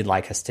guest that you'd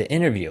like us to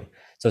interview.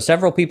 So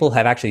several people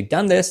have actually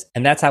done this,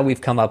 and that's how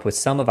we've come up with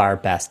some of our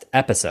best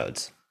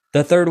episodes.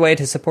 The third way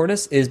to support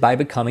us is by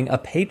becoming a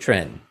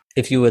patron.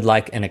 If you would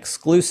like an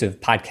exclusive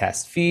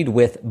podcast feed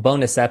with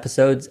bonus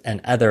episodes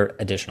and other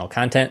additional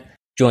content,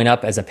 join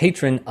up as a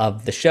patron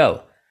of the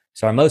show.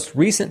 So our most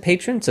recent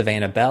patron,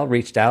 Savannah Bell,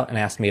 reached out and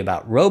asked me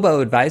about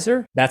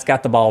Robo-Advisor. That's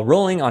got the ball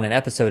rolling on an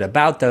episode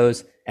about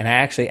those, and I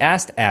actually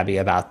asked Abby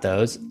about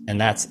those,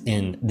 and that's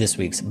in this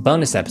week's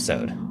bonus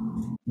episode.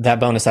 That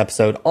bonus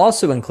episode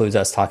also includes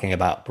us talking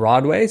about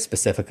Broadway,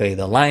 specifically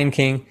The Lion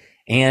King,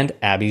 and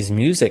Abby's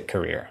music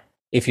career.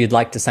 If you'd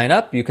like to sign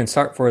up, you can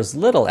start for as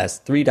little as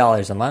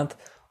 $3 a month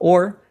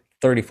or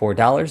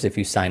 $34 if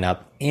you sign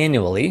up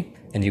annually,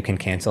 and you can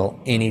cancel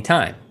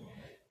anytime.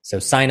 So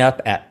sign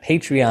up at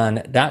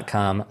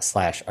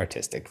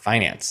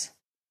patreon.com/artisticfinance.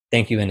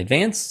 Thank you in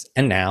advance.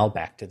 And now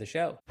back to the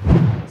show.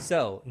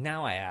 So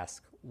now I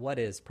ask, what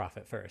is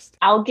Profit First?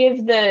 I'll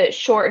give the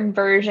shortened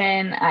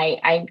version.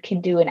 I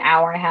can do an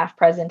hour-and-a-half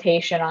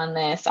presentation on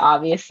this,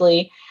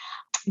 obviously.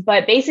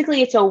 But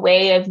basically, it's a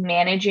way of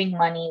managing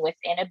money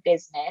within a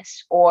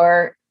business,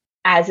 or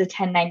as a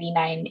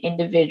 1099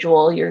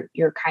 individual,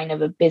 you're kind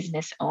of a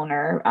business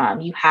owner.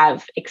 You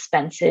have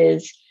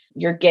expenses.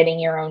 You're getting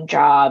your own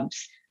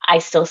jobs. I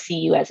still see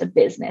you as a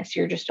business.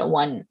 You're just a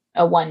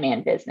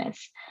one-man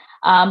business.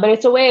 But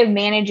it's a way of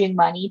managing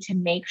money to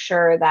make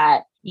sure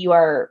that you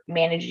are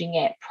managing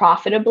it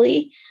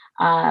profitably.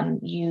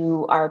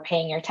 You are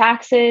paying your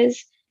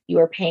taxes. You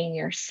are paying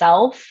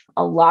yourself.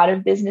 A lot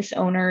of business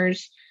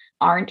owners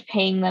aren't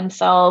paying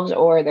themselves,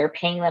 or they're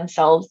paying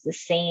themselves the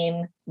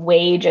same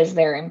wage as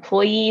their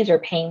employees, or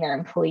paying their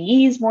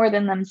employees more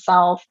than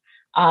themselves.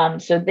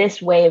 So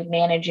this way of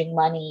managing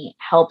money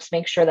helps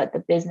make sure that the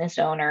business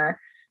owner,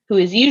 who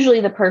is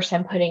usually the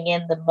person putting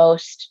in the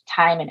most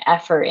time and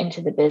effort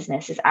into the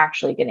business, is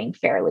actually getting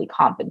fairly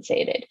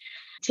compensated.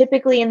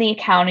 Typically in the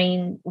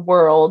accounting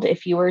world,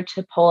 if you were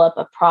to pull up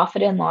a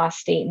profit and loss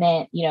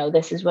statement,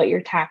 this is what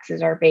your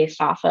taxes are based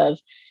off of.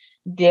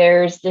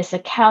 There's this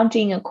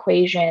accounting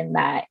equation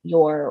that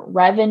your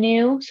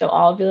revenue, so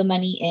all of the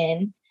money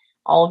in,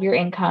 all of your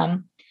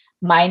income,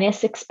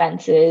 minus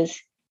expenses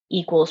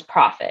equals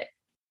profit.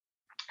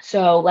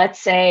 So let's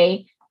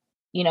say,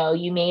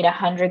 you made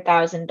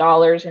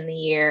 $100,000 in the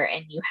year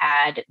and you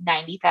had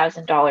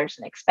 $90,000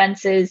 in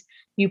expenses,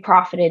 you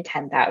profited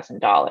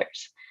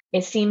 $10,000.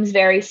 It seems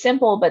very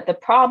simple, but the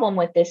problem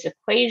with this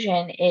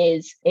equation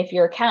is if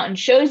your accountant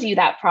shows you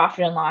that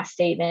profit and loss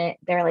statement,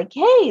 they're like,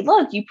 hey,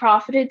 look, you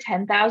profited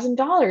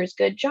 $10,000.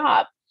 Good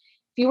job.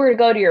 If you were to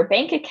go to your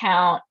bank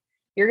account,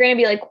 you're going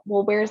to be like,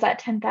 well, where's that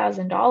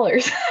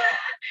 $10,000?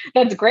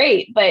 That's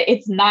great, but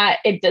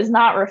it does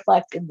not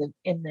reflect in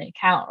the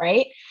account,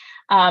 right?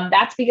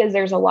 That's because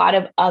there's a lot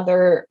of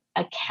other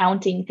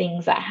accounting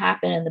things that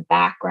happen in the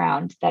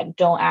background that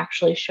don't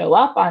actually show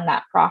up on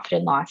that profit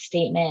and loss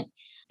statement.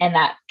 And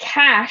that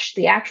cash,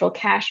 the actual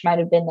cash might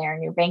have been there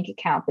in your bank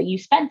account, but you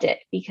spent it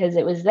because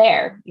it was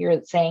there.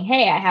 You're saying,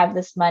 hey, I have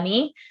this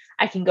money.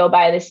 I can go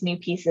buy this new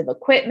piece of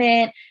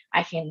equipment.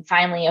 I can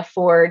finally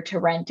afford to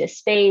rent a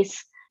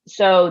space.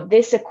 So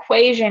this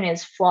equation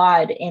is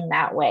flawed in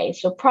that way.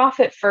 So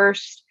Profit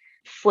First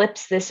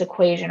flips this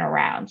equation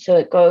around. So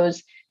it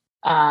goes,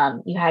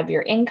 you have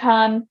your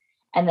income,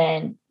 and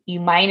then you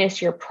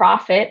minus your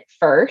profit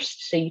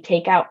first. So you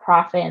take out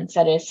profit and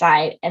set it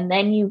aside, and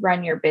then you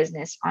run your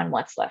business on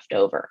what's left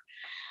over.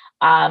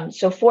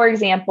 So for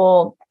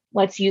example,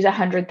 let's use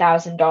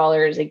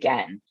 $100,000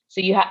 again.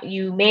 So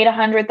you made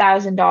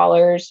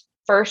 $100,000.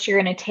 First,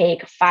 you're going to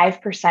take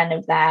 5%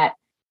 of that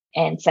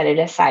and set it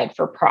aside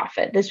for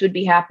profit. This would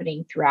be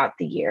happening throughout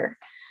the year.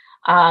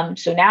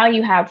 So now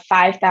you have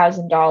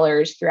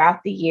 $5,000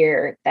 throughout the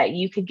year that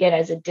you could get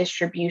as a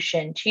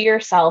distribution to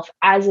yourself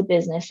as a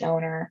business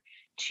owner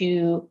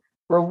to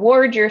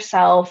reward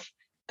yourself,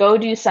 go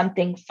do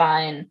something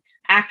fun,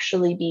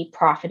 actually be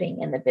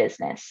profiting in the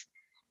business.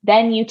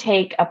 Then you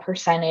take a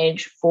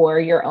percentage for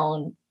your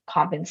own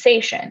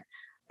compensation.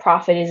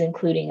 Profit is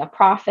including a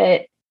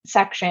profit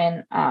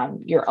section,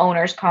 your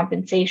owner's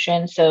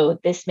compensation. So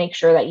this makes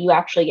sure that you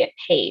actually get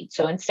paid.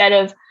 So instead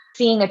of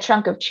seeing a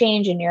chunk of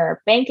change in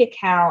your bank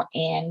account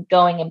and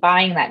going and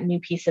buying that new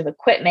piece of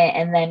equipment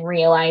and then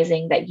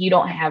realizing that you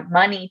don't have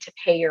money to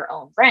pay your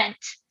own rent,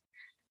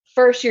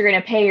 first you're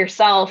going to pay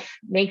yourself,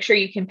 make sure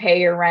you can pay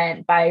your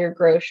rent, buy your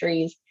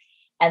groceries.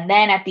 And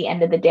then at the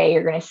end of the day,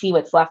 you're going to see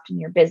what's left in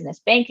your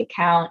business bank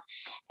account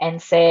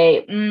and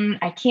say,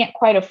 I can't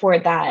quite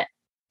afford that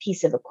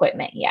piece of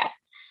equipment yet.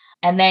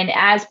 And then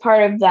as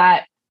part of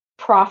that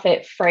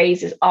profit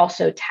phrase is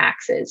also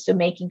taxes. So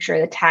making sure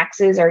the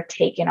taxes are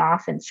taken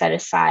off and set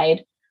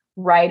aside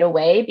right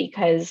away,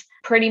 because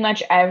pretty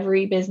much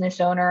every business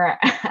owner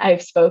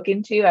I've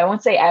spoken to, I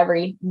won't say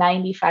every,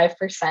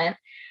 95%,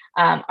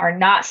 are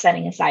not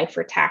setting aside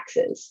for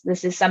taxes.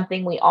 This is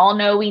something we all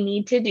know we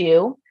need to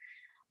do,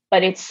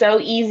 but it's so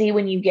easy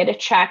when you get a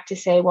check to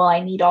say, well,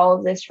 I need all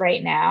of this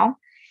right now.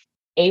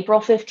 April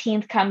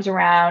 15th comes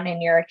around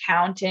and your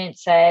accountant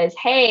says,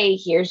 hey,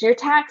 here's your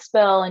tax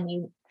bill. And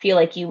you feel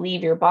like you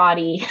leave your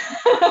body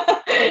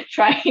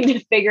trying to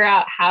figure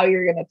out how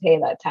you're going to pay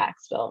that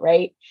tax bill,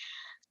 right?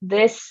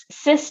 This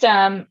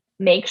system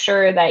makes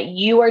sure that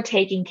you are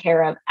taken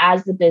care of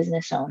as the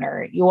business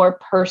owner. Your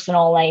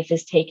personal life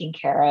is taken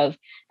care of,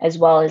 as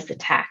well as the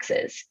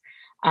taxes.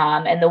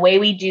 And the way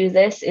we do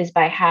this is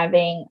by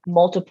having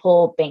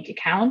multiple bank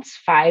accounts,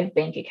 5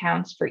 bank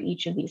accounts for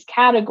each of these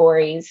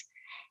categories,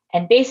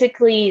 and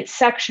basically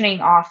sectioning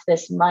off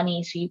this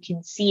money so you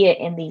can see it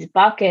in these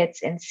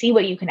buckets and see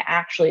what you can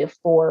actually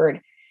afford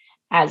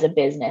as a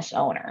business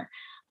owner.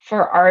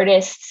 For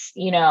artists,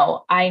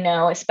 I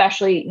know,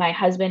 especially my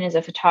husband is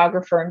a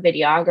photographer and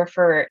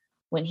videographer.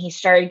 When he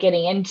started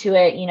getting into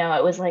it,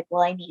 it was like,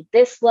 well, I need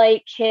this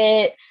light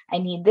kit. I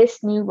need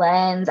this new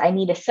lens. I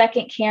need a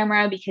second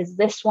camera because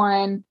this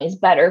one is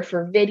better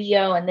for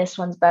video and this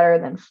one's better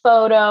than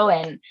photo.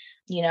 And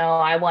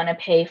I want to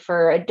pay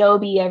for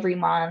Adobe every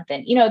month.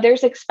 And,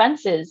 there's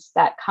expenses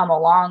that come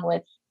along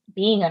with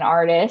being an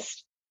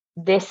artist.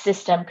 This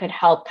system could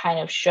help kind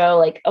of show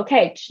like,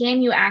 okay,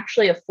 can you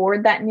actually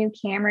afford that new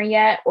camera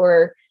yet?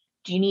 Or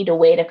do you need to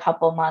wait a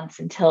couple months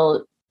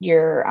until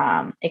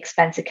your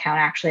expense account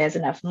actually has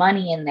enough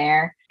money in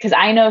there? Because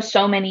I know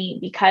so many,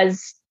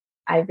 because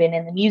I've been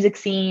in the music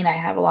scene, I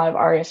have a lot of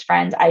artist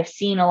friends. I've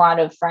seen a lot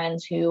of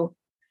friends who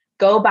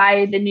go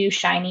buy the new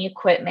shiny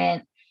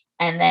equipment,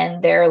 and then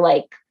they're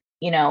like,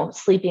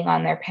 sleeping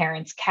on their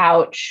parents'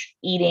 couch,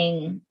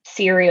 eating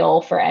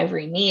cereal for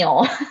every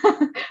meal,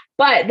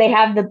 but they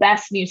have the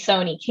best new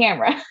Sony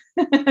camera.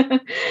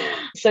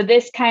 So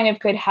this kind of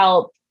could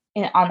help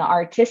on the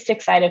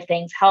artistic side of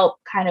things, help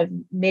kind of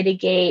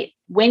mitigate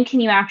when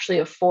can you actually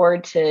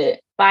afford to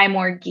buy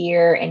more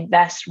gear,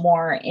 invest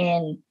more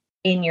in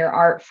your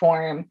art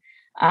form,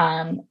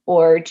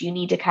 or do you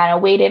need to kind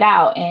of wait it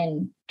out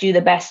and do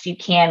the best you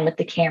can with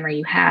the camera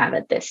you have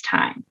at this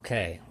time?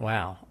 Okay.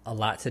 Wow. A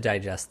lot to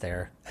digest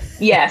there.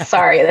 Yeah.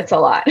 Sorry. That's a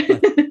lot.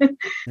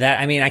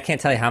 I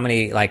can't tell you how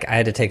many, I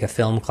had to take a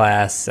film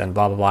class and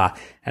blah, blah, blah.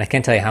 And I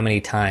can't tell you how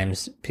many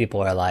times people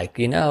are like,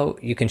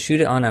 you can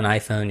shoot it on an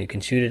iPhone, you can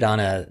shoot it on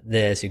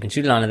you can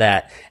shoot it on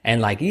that.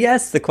 And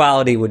yes, the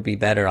quality would be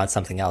better on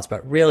something else,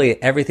 but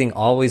really everything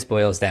always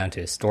boils down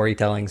to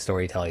storytelling.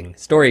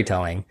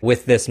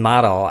 With this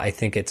model, I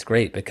think it's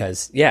great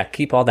because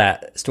keep all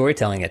that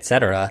storytelling,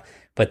 etc.,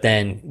 but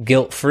then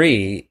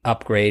guilt-free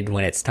upgrade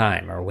when it's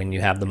time or when you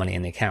have the money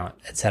in the account,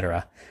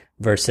 etc.,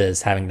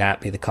 versus having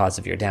that be the cause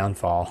of your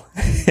downfall.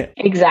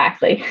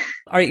 Exactly.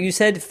 All right, you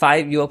said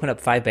you open up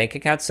 5 bank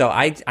accounts. So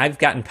I've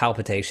gotten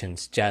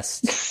palpitations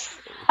just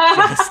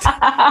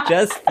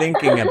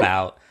thinking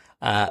about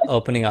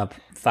opening up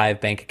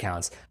 5 bank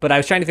accounts. But I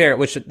was trying to figure out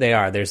which they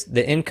are. There's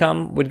the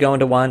income would go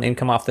into one,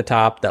 income off the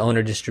top, the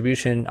owner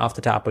distribution off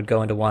the top would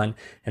go into one,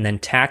 and then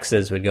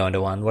taxes would go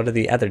into one. What are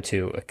the other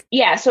 2?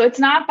 Yeah, so it's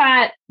not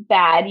that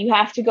bad. You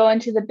have to go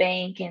into the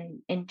bank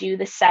and do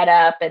the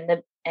setup,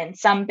 and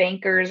some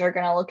bankers are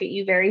going to look at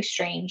you very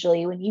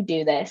strangely when you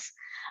do this.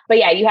 But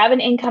yeah, you have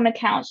an income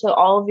account. So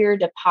all of your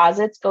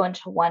deposits go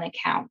into one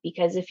account,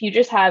 because if you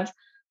just have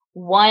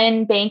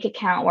one bank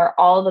account where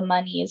all the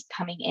money is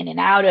coming in and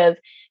out of,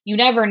 you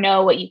never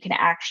know what you can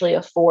actually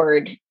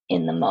afford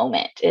in the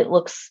moment.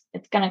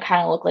 It's going to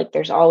kind of look like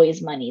there's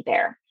always money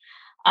there.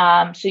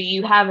 So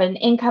you have an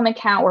income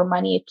account where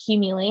money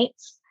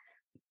accumulates.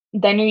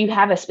 Then you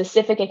have a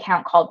specific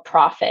account called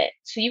profit.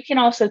 So you can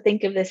also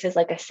think of this as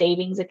like a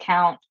savings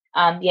account.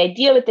 The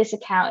idea with this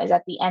account is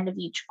at the end of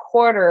each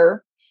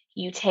quarter,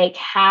 you take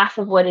half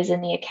of what is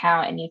in the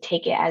account and you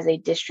take it as a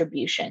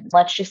distribution.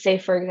 Let's just say,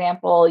 for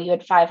example, you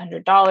had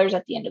 $500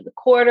 at the end of the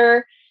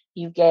quarter,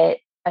 you get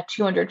a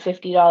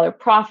 $250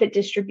 profit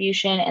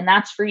distribution, and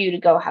that's for you to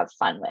go have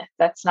fun with.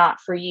 That's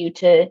not for you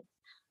to,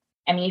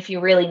 if you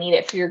really need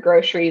it for your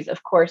groceries,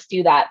 of course,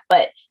 do that.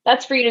 But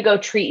that's for you to go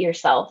treat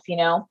yourself,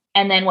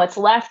 And then what's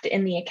left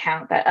in the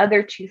account, that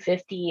other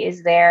 $250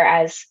 is there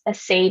as a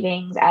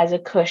savings, as a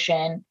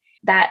cushion.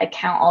 That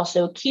account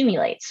also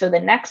accumulates. So the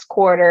next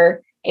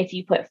quarter, if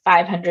you put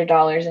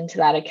 $500 into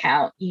that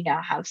account, you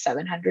now have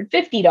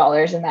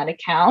 $750 in that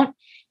account.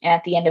 And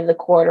at the end of the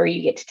quarter,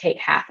 you get to take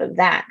half of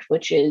that,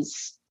 which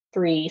is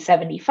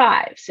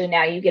 $375. So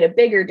now you get a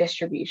bigger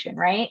distribution,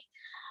 right?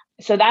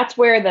 So that's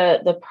where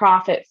the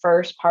profit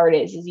first part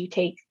is you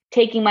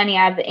taking money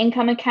out of the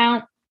income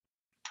account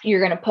You're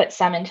going to put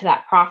some into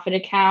that profit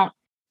account.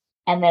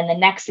 And then the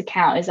next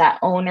account is that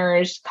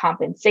owner's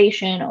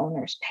compensation,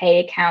 owner's pay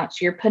account.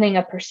 So you're putting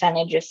a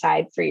percentage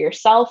aside for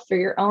yourself, for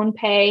your own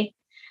pay.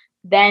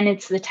 Then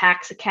it's the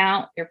tax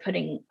account. You're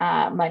putting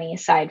money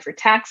aside for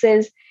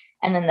taxes.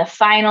 And then the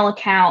final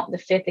account, the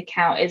fifth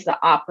account, is the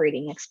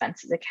operating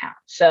expenses account.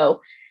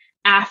 So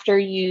after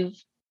you've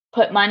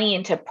put money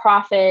into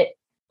profit,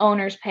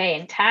 owner's pay,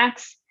 and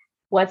tax,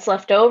 what's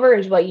left over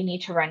is what you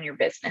need to run your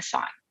business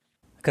on.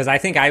 Because I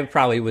think I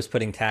probably was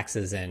putting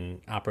taxes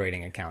and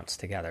operating accounts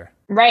together.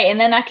 Right. And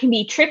then that can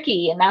be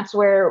tricky. And that's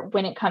where,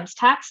 when it comes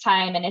tax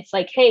time and it's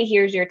like, hey,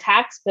 here's your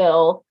tax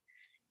bill,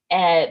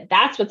 and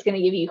that's what's going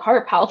to give you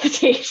heart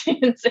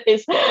palpitations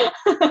is,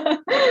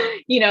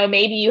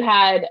 maybe you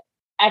had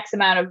X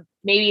amount of,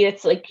 maybe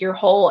it's like your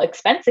whole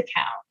expense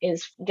account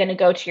is going to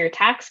go to your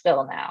tax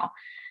bill now.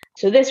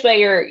 So this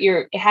way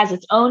it has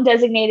its own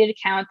designated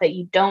account that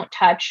you don't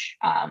touch.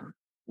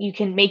 You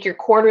can make your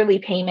quarterly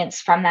payments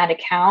from that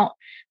account.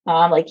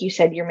 Like you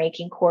said, you're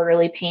making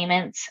quarterly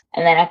payments.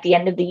 And then at the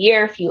end of the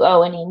year, if you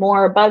owe any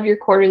more above your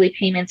quarterly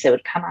payments, it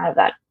would come out of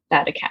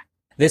that account.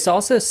 This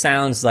also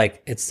sounds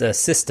like it's a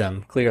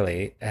system,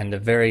 clearly, and a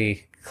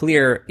very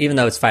clear, even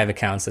though it's 5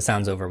 accounts, it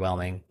sounds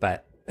overwhelming,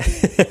 but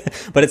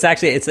but it's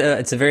actually, it's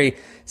a very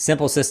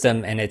simple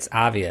system, and it's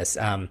obvious.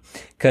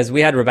 Cause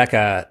we had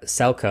Rebecca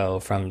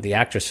Selko from the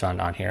Actress Fund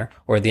on here,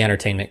 or the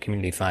Entertainment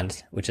Community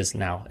Fund, which is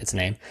now its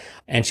name.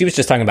 And she was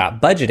just talking about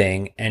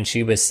budgeting, and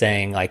she was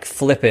saying, like,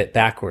 flip it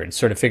backwards,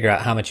 sort of figure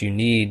out how much you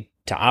need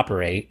to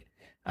operate,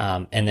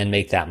 and then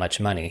make that much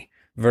money,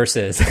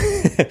 versus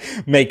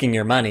making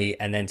your money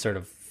and then sort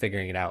of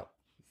figuring it out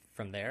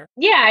from there.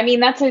 Yeah, I mean,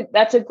 that's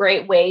a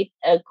great way,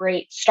 a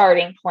great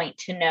starting point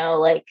to know,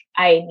 like,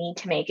 I need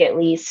to make at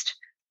least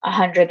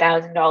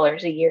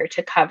 $100,000 a year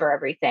to cover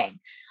everything.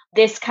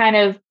 This kind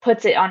of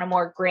puts it on a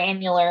more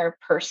granular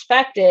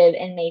perspective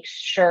and makes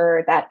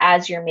sure that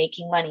as you're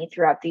making money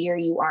throughout the year,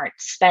 you aren't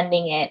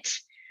spending it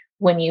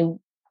when you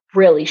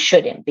really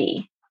shouldn't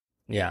be.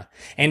 Yeah.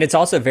 And it's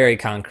also very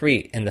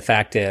concrete in the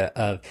fact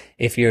of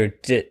if you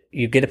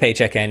get a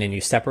paycheck in and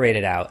you separate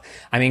it out.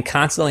 I mean,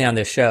 constantly on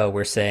this show,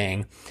 we're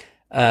saying,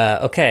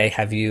 okay,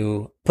 have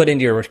you put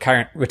into your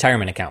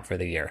retirement account for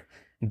the year?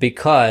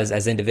 Because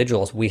as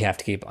individuals, we have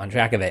to keep on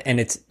track of it. And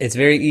it's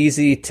very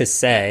easy to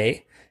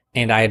say,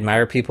 and I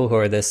admire people who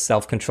are this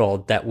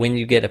self-controlled, that when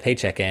you get a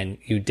paycheck in,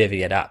 you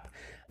divvy it up.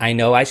 I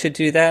know I should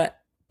do that.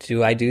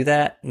 Do I do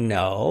that?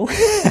 No.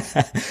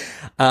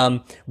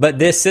 But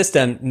this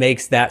system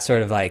makes that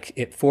sort of like,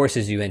 it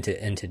forces you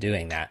into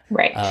doing that.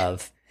 Right.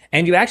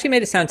 And you actually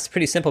made it sound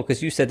pretty simple,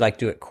 because you said, like,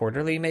 do it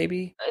quarterly,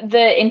 maybe?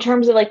 In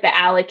terms of like the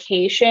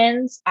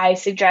allocations, I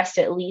suggest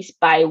at least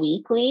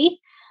bi-weekly,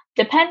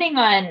 depending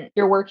on,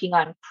 you're working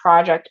on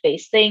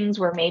project-based things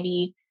where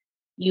maybe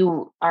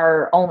you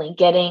are only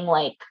getting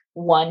like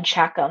one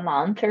check a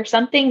month or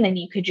something, then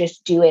you could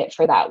just do it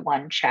for that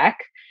one check.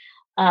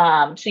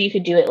 So you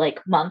could do it like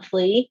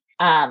monthly.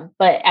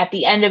 But at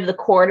the end of the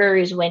quarter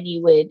is when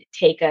you would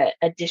take a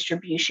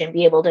distribution,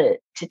 be able to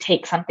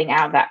take something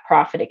out of that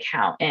profit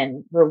account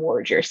and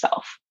reward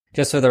yourself.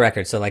 Just for the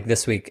record, so like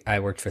this week I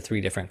worked for 3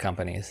 different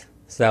companies.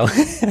 So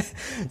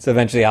so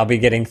eventually I'll be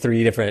getting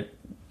 3 different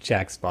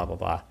checks, blah, blah,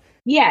 blah.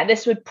 Yeah,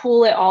 this would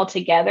pool it all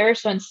together.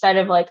 So instead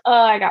of like, oh,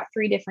 I got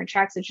 3 different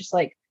checks, it's just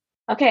like,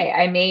 okay,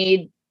 I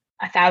made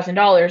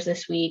 $1,000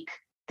 this week.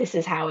 This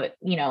is how it,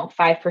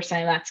 5% of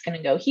that's going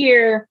to go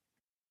here,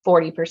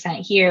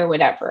 40% here,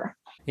 whatever.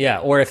 Yeah.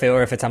 Or if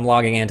it's, I'm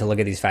logging in to look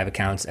at these 5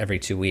 accounts every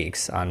 2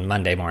 weeks on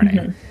Monday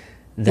morning,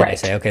 then I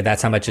say, okay,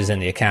 that's how much is in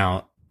the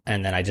account.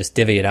 And then I just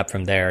divvy it up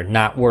from there,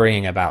 not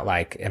worrying about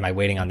like, am I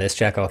waiting on this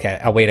check? Okay,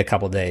 I'll wait a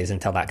couple of days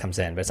until that comes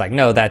in. But it's like,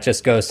 no, that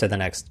just goes to the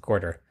next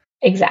quarter.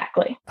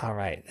 Exactly. All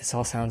right. This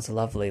all sounds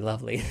lovely,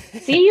 lovely.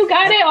 See, you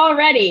got it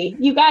already.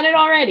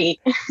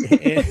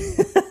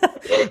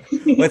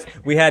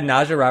 We had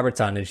Naja Roberts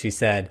on, and she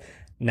said,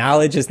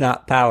 knowledge is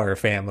not power,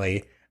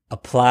 family.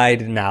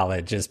 Applied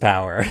knowledge is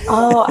power.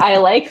 Oh, I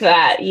like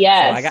that.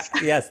 Yes.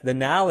 So yes, the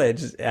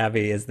knowledge,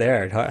 Abby, is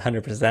there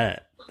 100%.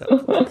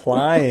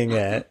 Applying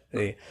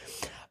it.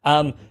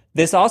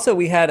 This also,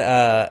 we had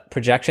a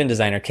projection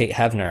designer, Kate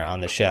Hevner,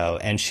 on the show,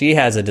 and she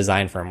has a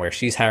design firm where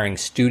she's hiring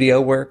studio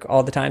work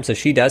all the time. So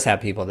she does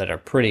have people that are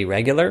pretty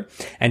regular.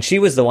 And she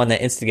was the one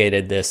that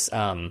instigated this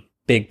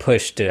big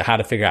push to how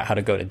to figure out how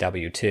to go to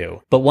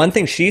W-2. But one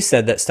thing she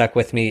said that stuck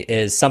with me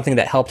is something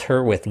that helped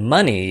her with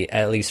money,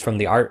 at least from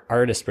the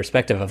artist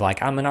perspective of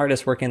like, I'm an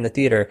artist working in the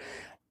theater,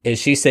 is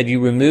she said you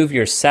remove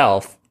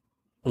yourself,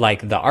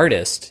 like the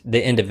artist,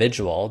 the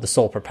individual, the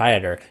sole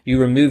proprietor, you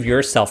remove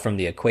yourself from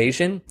the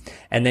equation,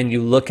 and then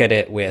you look at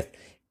it with,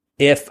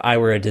 if I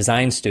were a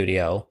design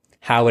studio,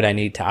 how would I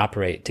need to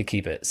operate to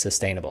keep it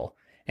sustainable?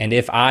 And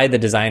if I, the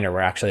designer,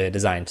 were actually a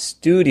design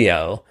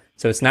studio,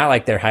 so it's not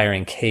like they're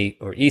hiring Kate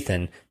or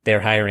Ethan, they're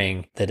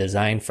hiring the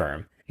design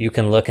firm. You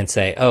can look and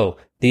say, oh,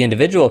 the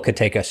individual could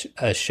take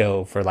a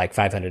show for like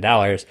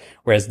 $500,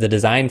 whereas the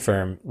design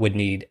firm would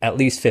need at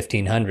least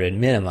 $1,500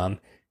 minimum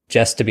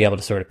just to be able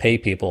to sort of pay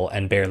people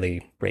and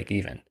barely break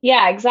even.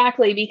 Yeah,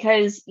 exactly.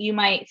 Because you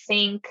might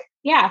think,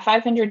 yeah,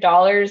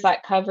 $500,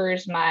 that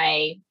covers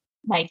my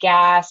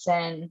gas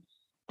and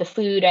the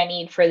food I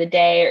need for the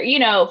day.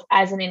 Or,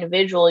 as an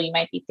individual, you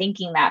might be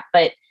thinking that,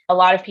 but a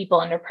lot of people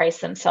underprice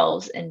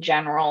themselves in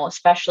general,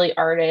 especially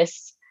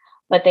artists,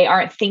 but they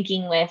aren't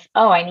thinking with,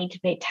 oh, I need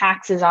to pay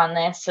taxes on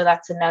this. So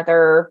that's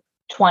another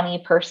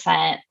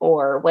 20%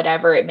 or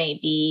whatever it may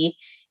be.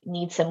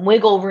 Need some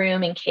wiggle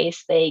room in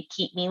case they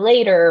keep me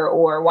later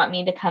or want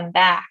me to come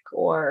back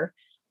or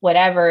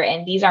whatever.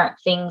 And these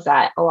aren't things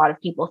that a lot of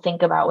people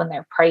think about when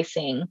they're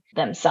pricing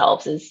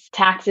themselves, is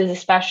taxes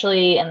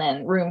especially, and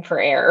then room for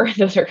error.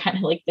 Those are kind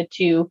of like the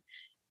two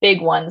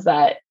big ones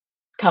that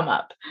come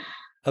up.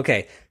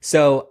 Okay,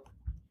 so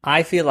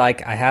I feel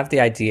like I have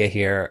the idea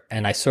here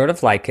and I sort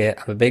of like it.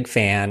 I'm a big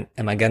fan.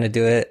 Am I going to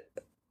do it?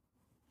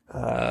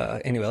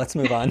 Anyway, let's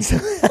move on.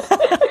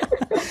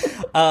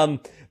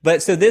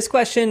 But so this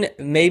question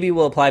maybe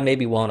will apply,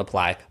 maybe won't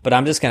apply, but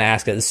I'm just going to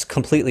ask it. This is a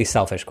completely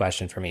selfish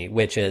question for me,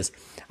 which is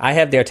I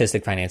have the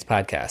Artistic Finance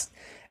Podcast,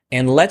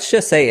 and let's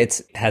just say it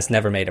has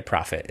never made a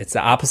profit. It's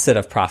the opposite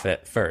of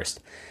profit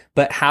first.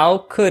 But how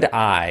could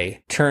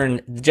I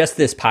turn just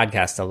this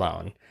podcast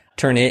alone,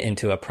 turn it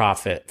into a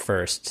profit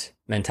first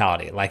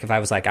mentality? Like if I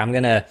was like, I'm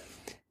going to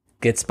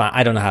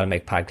I don't know how to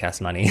make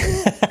podcast money.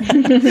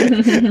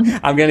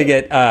 I'm going to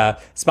get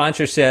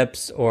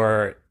sponsorships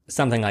or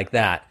something like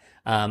that.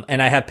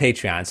 And I have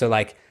Patreon. So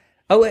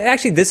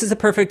actually, this is a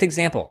perfect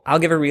example. I'll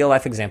give a real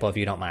life example if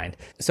you don't mind.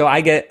 So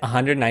I get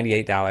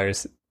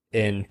 $198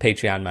 in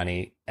Patreon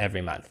money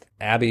every month.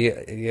 Abby,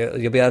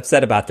 you'll be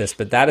upset about this,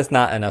 but that is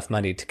not enough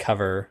money to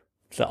cover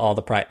all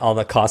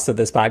the costs of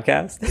this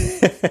podcast.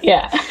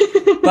 Yeah.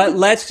 But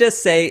let's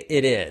just say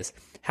it is.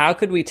 How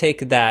could we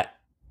take that?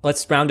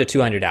 Let's round to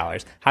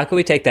 $200. How could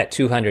we take that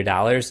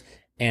 $200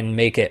 and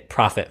make it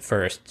profit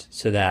first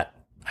so that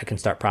I can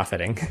start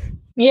profiting?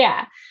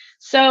 Yeah.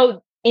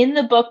 So in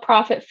the book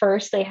Profit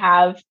First, they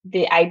have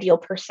the ideal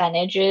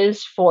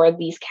percentages for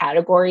these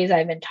categories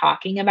I've been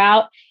talking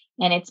about,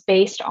 and it's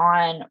based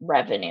on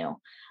revenue.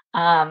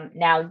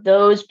 Now,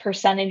 those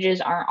percentages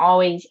aren't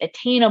always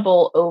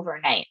attainable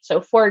overnight.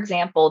 So, for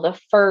example, the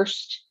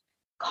first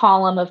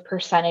column of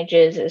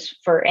percentages is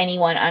for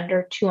anyone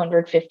under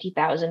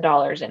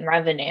 $250,000 in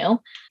revenue,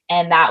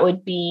 and that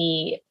would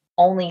be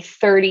only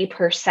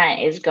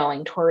 30% is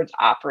going towards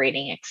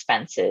operating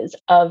expenses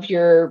of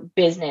your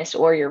business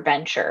or your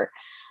venture.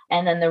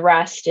 And then the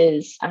rest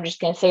is, I'm just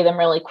going to say them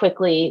really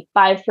quickly,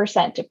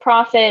 5% to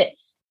profit,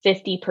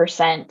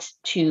 50%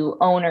 to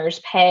owner's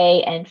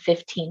pay, and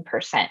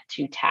 15%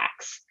 to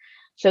tax.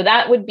 So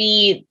that would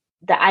be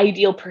the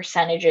ideal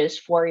percentages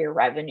for your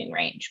revenue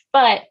range.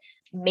 But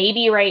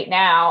maybe right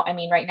now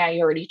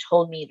you already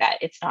told me that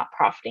it's not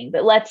profiting,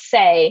 but let's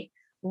say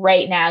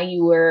right now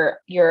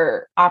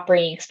your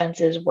operating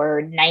expenses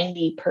were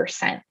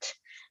 90%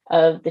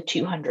 of the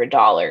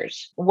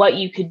 $200. What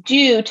you could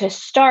do to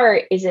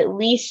start is at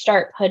least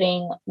start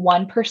putting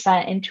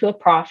 1% into a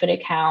profit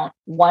account,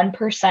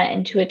 1%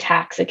 into a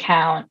tax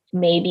account,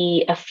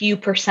 maybe a few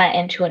percent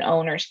into an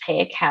owner's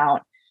pay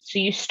account. So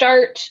you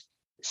start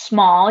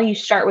small, you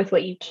start with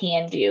what you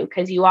can do,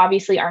 because you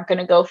obviously aren't going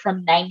to go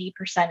from 90%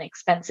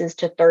 expenses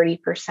to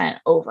 30%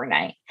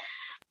 overnight.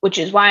 Which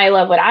is why I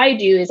love what I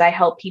do, is I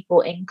help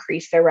people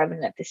increase their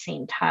revenue at the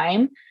same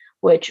time,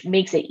 which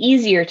makes it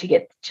easier to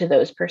get to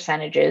those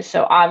percentages.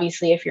 So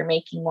obviously, if you're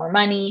making more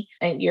money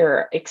and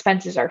your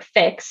expenses are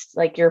fixed,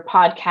 like your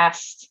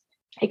podcast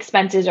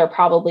expenses are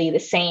probably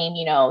the same,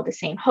 the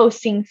same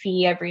hosting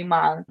fee every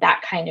month,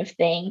 that kind of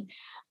thing.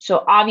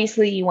 So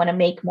obviously you want to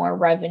make more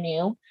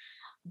revenue.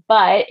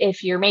 But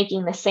if you're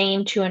making the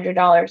same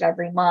 $200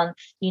 every month,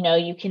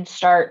 you can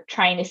start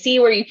trying to see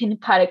where you can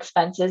cut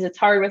expenses. It's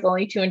hard with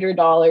only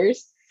 $200,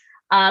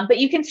 but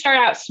you can start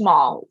out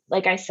small.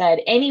 Like I said,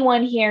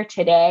 anyone here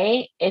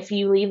today, if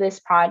you leave this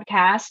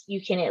podcast,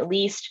 you can at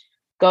least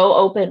go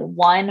open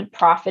one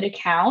profit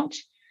account.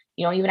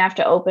 You don't even have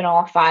to open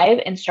all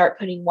 5, and start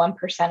putting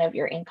 1% of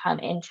your income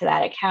into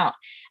that account.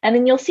 And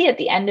then you'll see at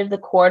the end of the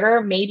quarter,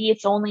 maybe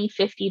it's only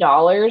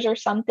 $50 or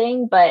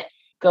something, but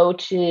go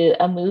to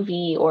a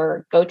movie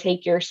or go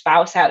take your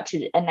spouse out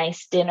to a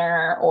nice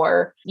dinner,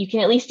 or you can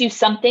at least do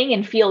something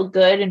and feel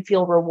good and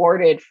feel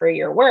rewarded for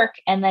your work.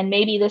 And then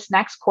maybe this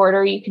next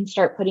quarter, you can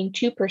start putting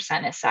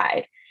 2%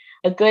 aside.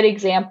 A good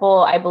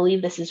example, I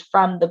believe this is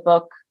from the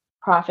book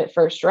Profit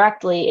First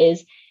directly,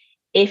 is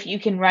if you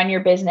can run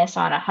your business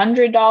on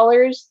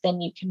 $100,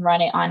 then you can run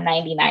it on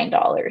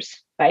 $99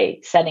 by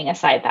setting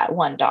aside that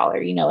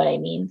 $1. You know what I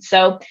mean?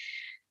 So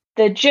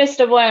the gist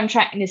of what I'm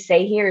trying to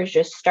say here is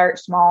just start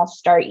small,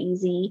 start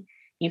easy.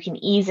 You can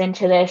ease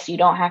into this. You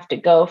don't have to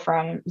go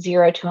from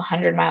 0 to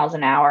 100 miles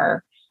an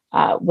hour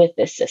with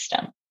this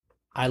system.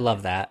 I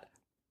love that.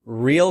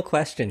 Real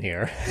question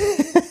here.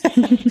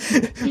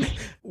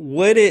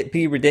 Would it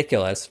be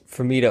ridiculous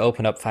for me to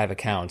open up 5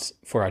 accounts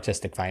for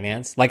Artistic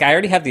Finance? Like, I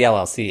already have the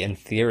LLC. In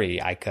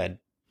theory, I could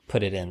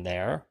put it in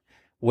there.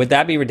 Would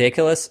that be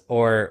ridiculous,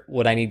 or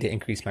would I need to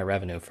increase my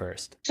revenue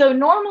first? So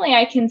normally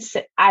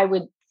I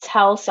would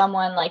tell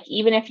someone, like,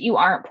 even if you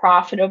aren't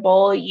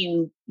profitable,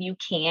 you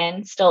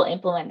can still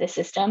implement the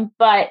system.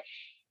 But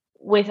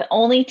with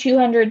only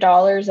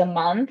 $200 a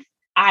month,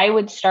 I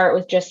would start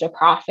with just a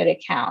profit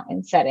account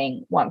and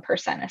setting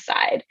 1%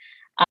 aside.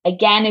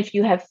 Again, if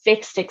you have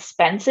fixed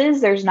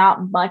expenses, there's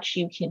not much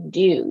you can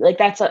do. Like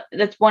that's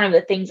one of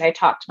the things I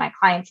talk to my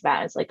clients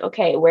about is like,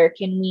 okay, where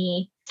can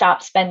we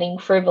stop spending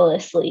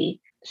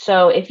frivolously?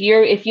 So if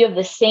you have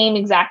the same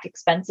exact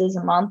expenses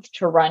a month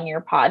to run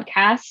your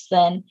podcast,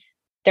 then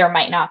there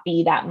might not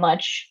be that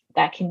much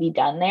that can be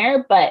done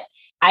there. But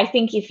I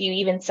think if you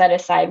even set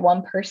aside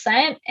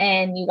 1%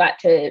 and you got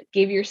to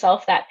give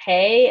yourself that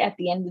pay at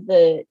the end of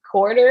the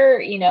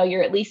quarter,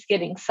 you're at least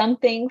getting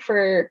something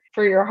for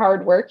your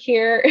hard work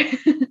here.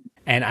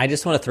 And I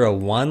just want to throw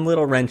one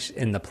little wrench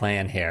in the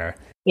plan here.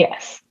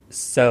 Yes.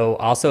 So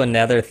also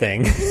another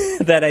thing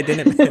that I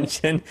didn't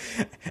mention,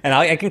 and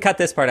I can cut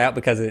this part out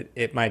because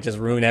it might just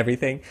ruin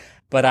everything.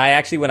 But I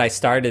actually, when I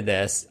started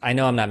this, I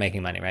know I'm not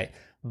making money, right?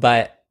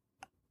 But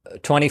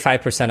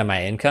 25% of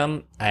my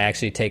income, I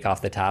actually take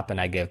off the top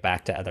and I give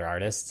back to other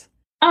artists.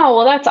 Oh,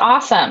 well, that's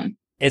awesome.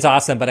 It's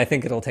awesome, but I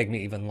think it'll take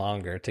me even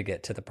longer to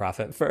get to the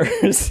profit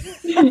first.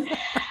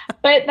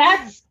 But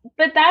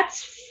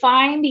that's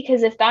fine,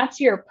 because if that's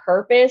your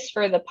purpose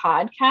for the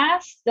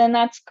podcast, then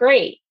that's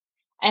great.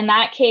 In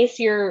that case,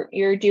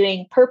 you're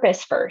doing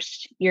purpose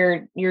first.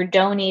 You're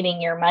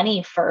donating your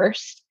money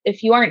first.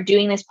 If you aren't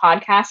doing this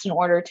podcast in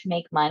order to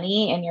make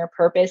money and your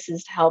purpose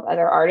is to help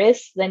other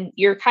artists, then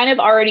you're kind of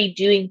already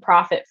doing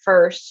profit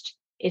first.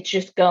 It's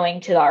just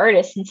going to the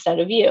artist instead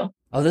of you.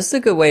 Oh, this is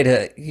a good way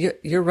to,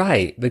 you're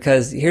right.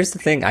 Because here's the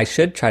thing, I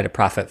should try to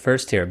profit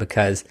first here,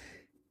 because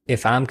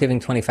if I'm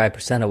giving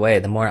 25% away,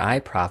 the more I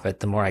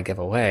profit, the more I give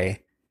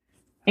away.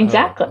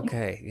 Exactly. Oh,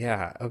 okay.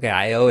 Yeah. Okay.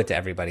 I owe it to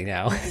everybody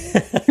now.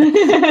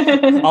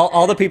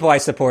 all the people I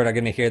support are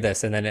going to hear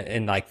this, and then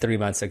in like 3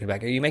 months they'll come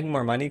back. Are you making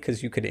more money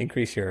because you could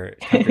increase your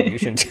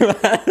contribution to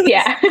us?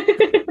 Yeah.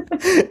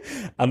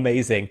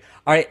 Amazing.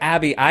 All right,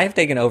 Abby, I've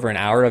taken over an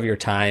hour of your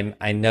time.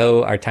 I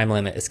know our time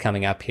limit is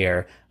coming up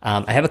here.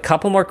 I have a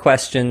couple more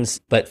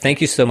questions, but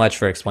thank you so much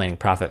for explaining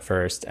profit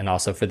first and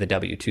also for the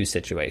W-2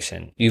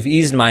 situation. You've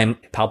eased my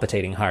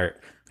palpitating heart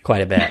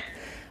quite a bit.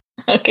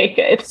 Okay,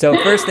 good. So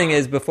first thing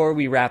is, before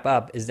we wrap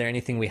up, is there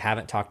anything we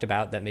haven't talked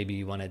about that maybe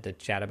you wanted to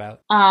chat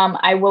about?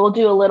 I will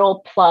do a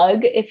little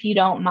plug if you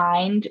don't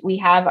mind. We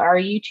have our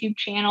YouTube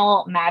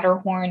channel,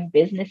 Matterhorn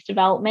Business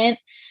Development.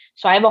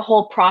 So I have a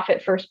whole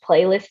profit first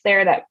playlist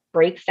there that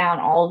breaks down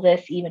all of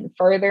this even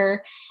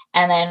further.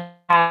 And then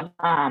I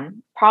have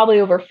probably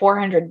over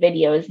 400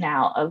 videos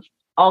now of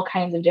all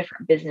kinds of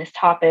different business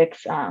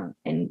topics,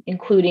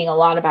 including a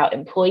lot about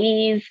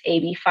employees,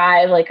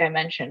 AB5, like I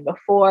mentioned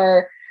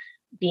before,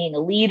 being a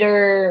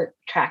leader,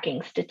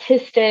 tracking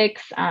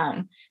statistics.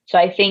 So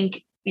I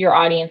think your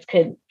audience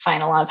could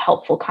find a lot of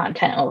helpful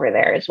content over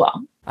there as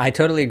well. I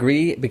totally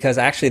agree, because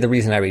actually the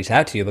reason I reached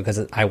out to you,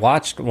 because I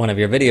watched one of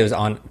your videos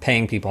on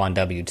paying people on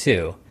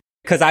W-2,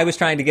 because I was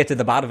trying to get to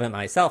the bottom of it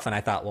myself. And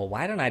I thought, well,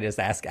 why don't I just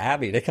ask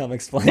Abby to come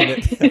explain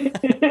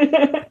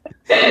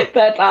it?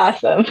 That's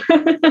awesome.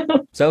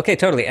 So, okay,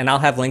 totally. And I'll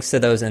have links to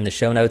those in the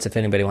show notes if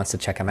anybody wants to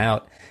check them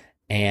out.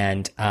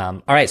 And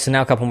all right, so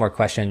now a couple more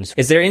questions.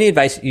 Is there any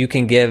advice you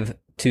can give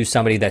to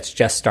somebody that's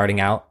just starting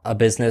out a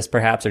business,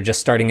 perhaps, or just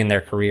starting in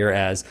their career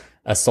as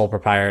a sole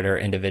proprietor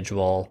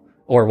individual,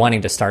 or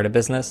wanting to start a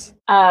business?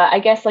 I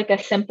guess like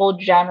a simple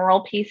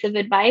general piece of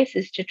advice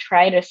is to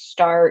try to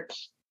start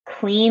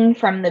clean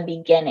from the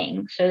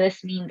beginning. So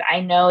this means I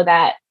know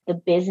that the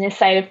business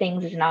side of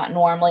things is not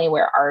normally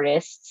where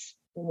artists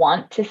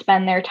want to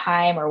spend their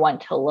time or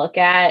want to look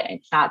at.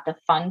 It's not the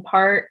fun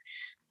part.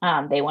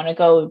 They want to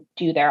go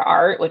do their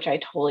art, which I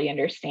totally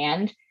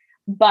understand.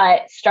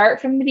 But start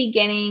from the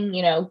beginning,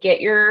 get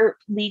your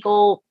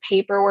legal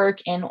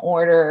paperwork in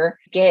order,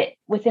 get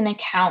with an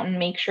accountant,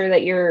 make sure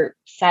that you're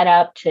set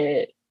up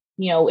to,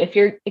 if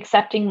you're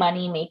accepting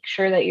money, make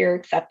sure that you're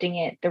accepting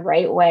it the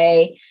right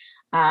way.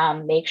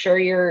 Make sure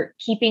you're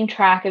keeping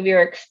track of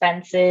your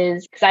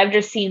expenses, because I've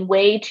just seen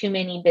way too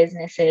many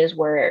businesses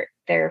where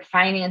their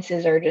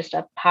finances are just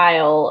a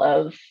pile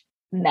of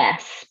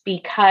mess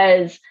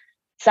because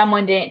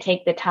someone didn't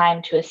take the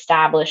time to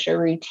establish a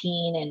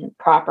routine and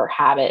proper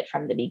habit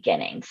from the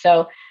beginning.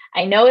 So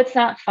I know it's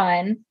not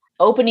fun.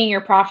 Opening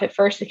your profit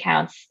first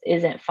accounts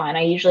isn't fun.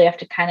 I usually have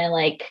to kind of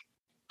like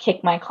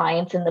kick my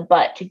clients in the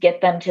butt to get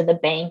them to the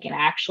bank and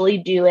actually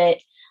do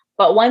it.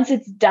 But once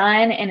it's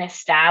done and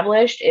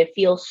established, it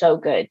feels so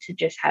good to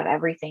just have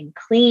everything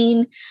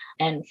clean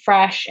and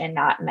fresh and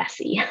not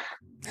messy.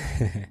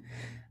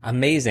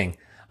 Amazing.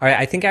 All right.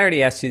 I think I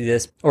already asked you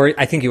this, or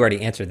I think you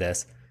already answered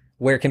this.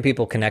 Where can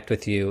people connect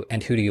with you,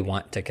 and who do you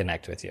want to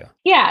connect with you?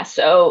 Yeah.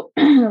 So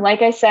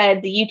like I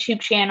said, the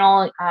YouTube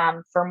channel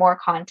for more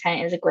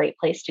content is a great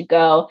place to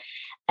go.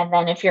 And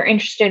then if you're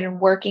interested in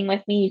working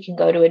with me, you can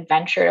go to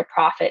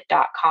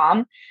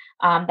adventuretoprofit.com.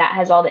 That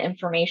has all the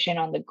information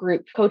on the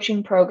group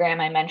coaching program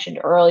I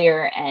mentioned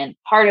earlier. And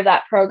part of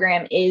that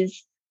program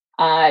is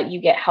you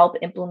get help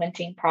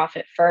implementing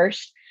Profit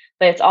First.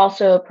 but it's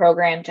also a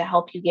program to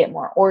help you get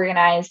more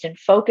organized and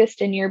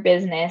focused in your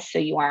business so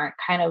you aren't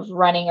kind of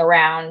running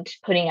around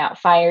putting out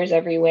fires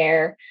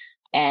everywhere.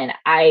 And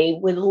I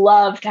would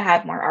love to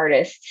have more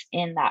artists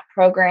in that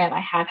program. I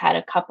have had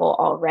a couple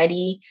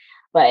already,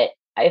 but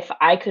if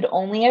I could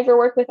only ever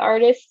work with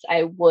artists,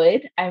 I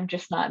would. I'm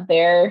just not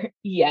there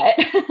yet.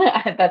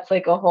 That's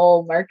like a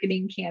whole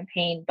marketing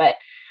campaign, but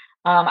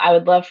I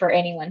would love for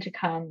anyone to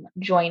come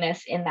join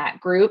us in that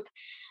group.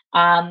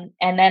 And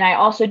then I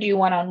also do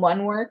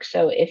one-on-one work.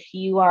 So if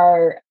you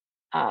are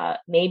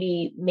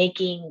maybe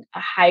making a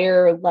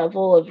higher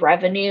level of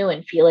revenue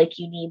and feel like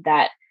you need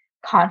that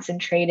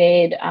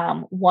concentrated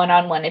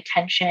one-on-one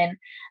attention,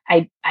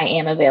 I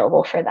am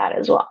available for that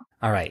as well.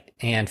 All right.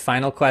 And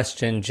final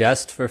question,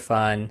 just for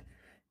fun,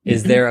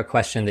 is there a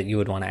question that you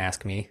would want to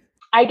ask me?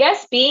 I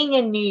guess being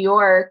in New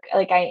York,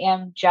 like I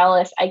am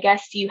jealous. I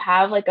guess, do you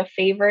have like a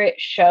favorite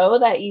show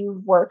that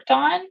you've worked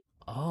on?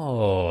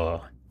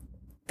 Oh,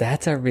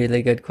 that's a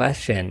really good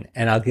question.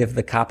 And I'll give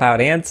the cop-out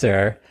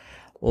answer.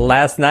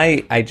 Last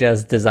night, I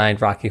just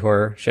designed Rocky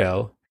Horror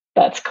Show.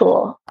 That's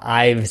cool.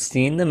 I've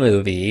seen the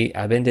movie.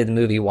 I've been to the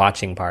movie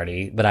watching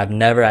party, but I've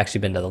never actually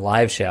been to the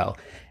live show.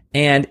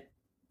 And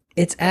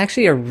it's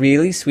actually a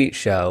really sweet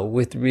show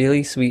with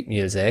really sweet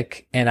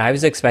music. And I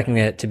was expecting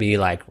it to be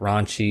like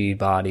raunchy,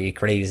 body,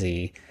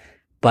 crazy.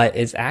 But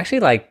it's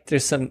actually like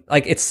there's some,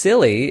 like it's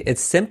silly,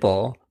 it's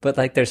simple, but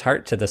like there's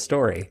heart to the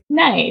story.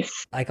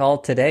 Nice. Like all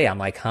today, I'm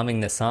like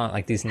humming the song,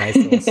 like these nice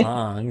little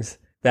songs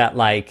that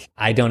like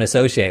I don't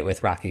associate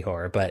with Rocky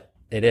Horror, but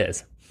it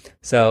is.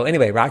 So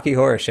anyway, Rocky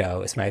Horror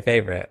Show is my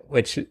favorite,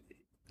 which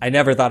I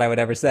never thought I would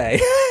ever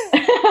say.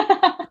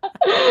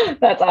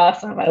 That's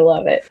awesome. I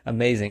love it.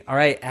 Amazing. All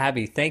right,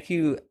 Abby, thank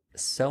you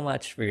so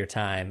much for your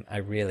time. I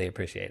really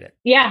appreciate it.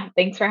 Yeah,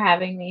 thanks for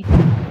having me.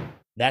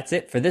 That's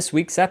it for this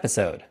week's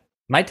episode.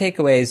 My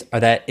takeaways are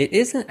that it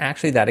isn't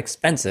actually that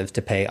expensive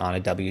to pay on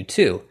a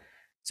W-2.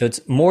 So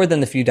it's more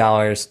than the few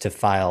dollars to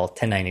file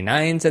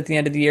 1099s at the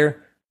end of the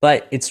year,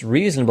 but it's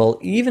reasonable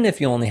even if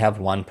you only have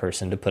one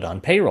person to put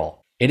on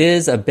payroll. It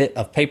is a bit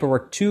of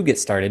paperwork to get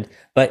started,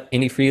 but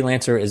any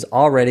freelancer is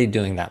already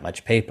doing that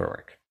much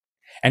paperwork.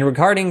 And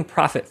regarding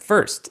Profit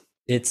First,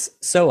 it's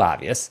so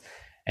obvious,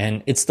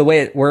 and it's the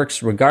way it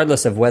works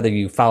regardless of whether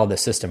you follow the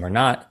system or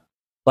not.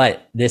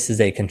 But this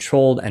is a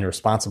controlled and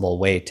responsible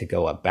way to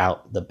go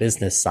about the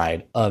business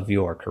side of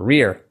your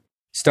career.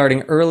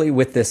 Starting early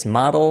with this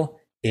model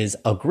is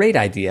a great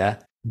idea.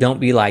 Don't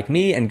be like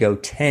me and go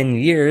 10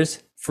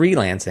 years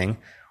freelancing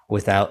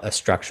without a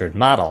structured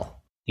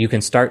model. You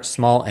can start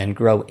small and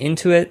grow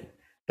into it,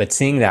 but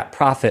seeing that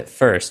profit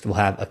first will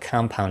have a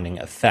compounding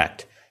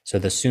effect. So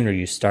the sooner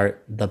you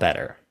start, the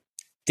better.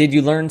 Did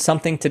you learn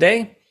something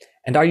today?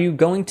 And are you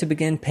going to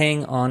begin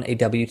paying on a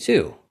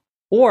W-2?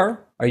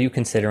 Or are you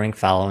considering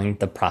following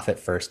the Profit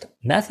First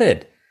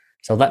method?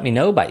 So let me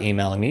know by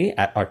emailing me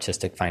at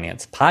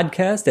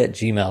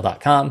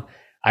artisticfinancepodcast@gmail.com.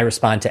 I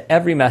respond to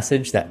every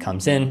message that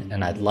comes in,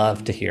 and I'd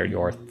love to hear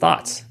your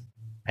thoughts.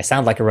 I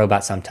sound like a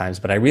robot sometimes,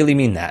 but I really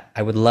mean that.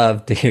 I would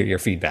love to hear your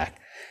feedback.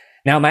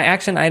 Now, my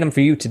action item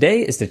for you today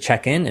is to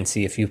check in and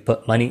see if you've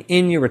put money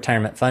in your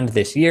retirement fund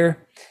this year.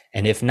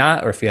 And if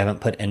not, or if you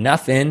haven't put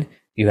enough in,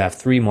 you have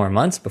 3 more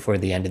months before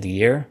the end of the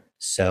year.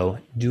 So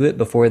do it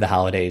before the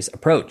holidays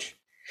approach.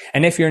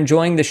 And if you're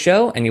enjoying the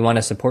show and you want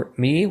to support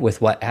me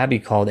with what Abby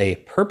called a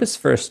purpose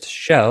first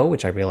show,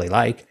 which I really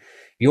like,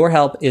 your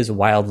help is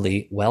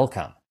wildly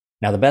welcome.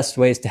 Now, the best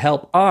ways to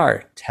help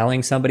are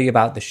telling somebody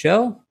about the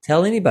show.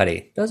 Tell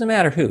anybody. Doesn't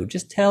matter who.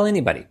 Just tell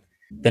anybody.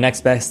 The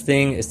next best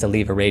thing is to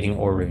leave a rating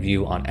or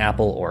review on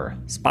Apple or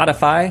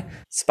Spotify.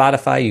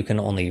 Spotify, you can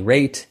only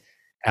rate.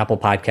 Apple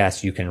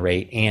Podcasts, you can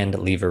rate and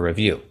leave a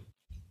review.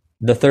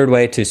 The third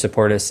way to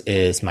support us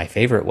is my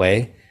favorite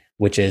way,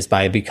 which is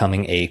by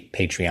becoming a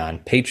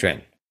Patreon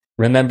patron.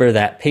 Remember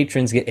that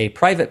patrons get a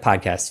private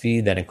podcast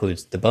feed that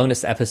includes the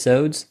bonus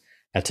episodes.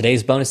 Now,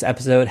 today's bonus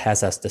episode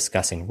has us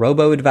discussing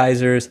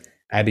robo-advisors,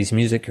 Abby's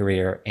music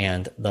career,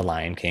 and The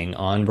Lion King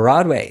on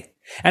Broadway.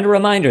 And a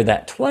reminder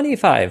that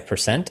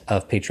 25%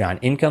 of Patreon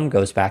income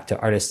goes back to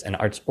artists and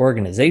arts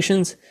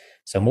organizations.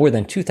 So more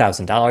than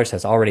 $2,000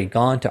 has already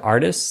gone to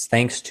artists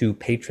thanks to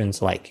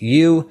patrons like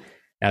you.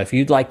 Now, if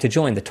you'd like to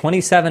join the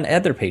 27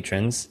 other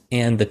patrons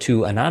and the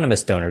 2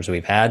 anonymous donors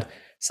we've had,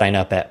 sign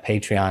up at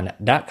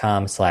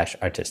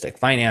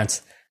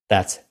patreon.com/artisticfinance.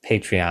 That's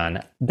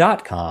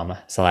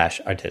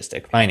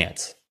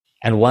patreon.com/artisticfinance.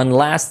 And one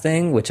last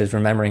thing, which is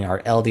remembering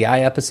our LDI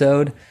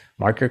episode,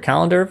 mark your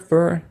calendar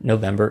for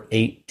November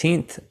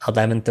 18th,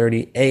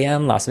 11:30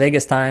 a.m. Las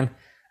Vegas time.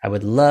 I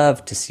would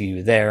love to see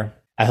you there.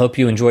 I hope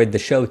you enjoyed the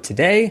show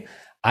today.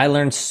 I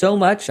learned so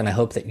much, and I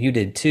hope that you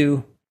did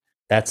too.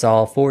 That's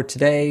all for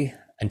today.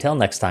 Until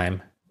next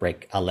time,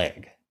 break a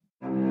leg.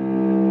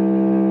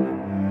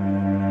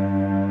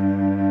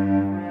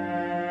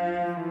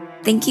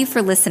 Thank you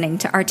for listening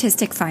to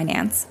Artistic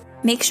Finance.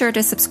 Make sure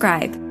to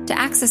subscribe. To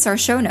access our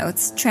show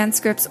notes,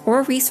 transcripts,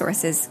 or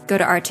resources, go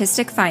to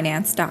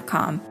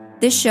artisticfinance.com.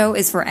 This show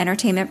is for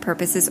entertainment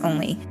purposes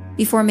only.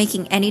 Before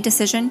making any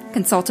decision,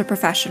 consult a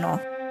professional.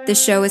 The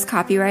show is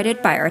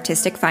copyrighted by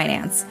Artistic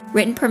Finance.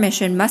 Written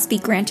permission must be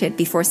granted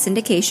before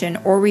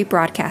syndication or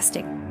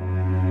rebroadcasting.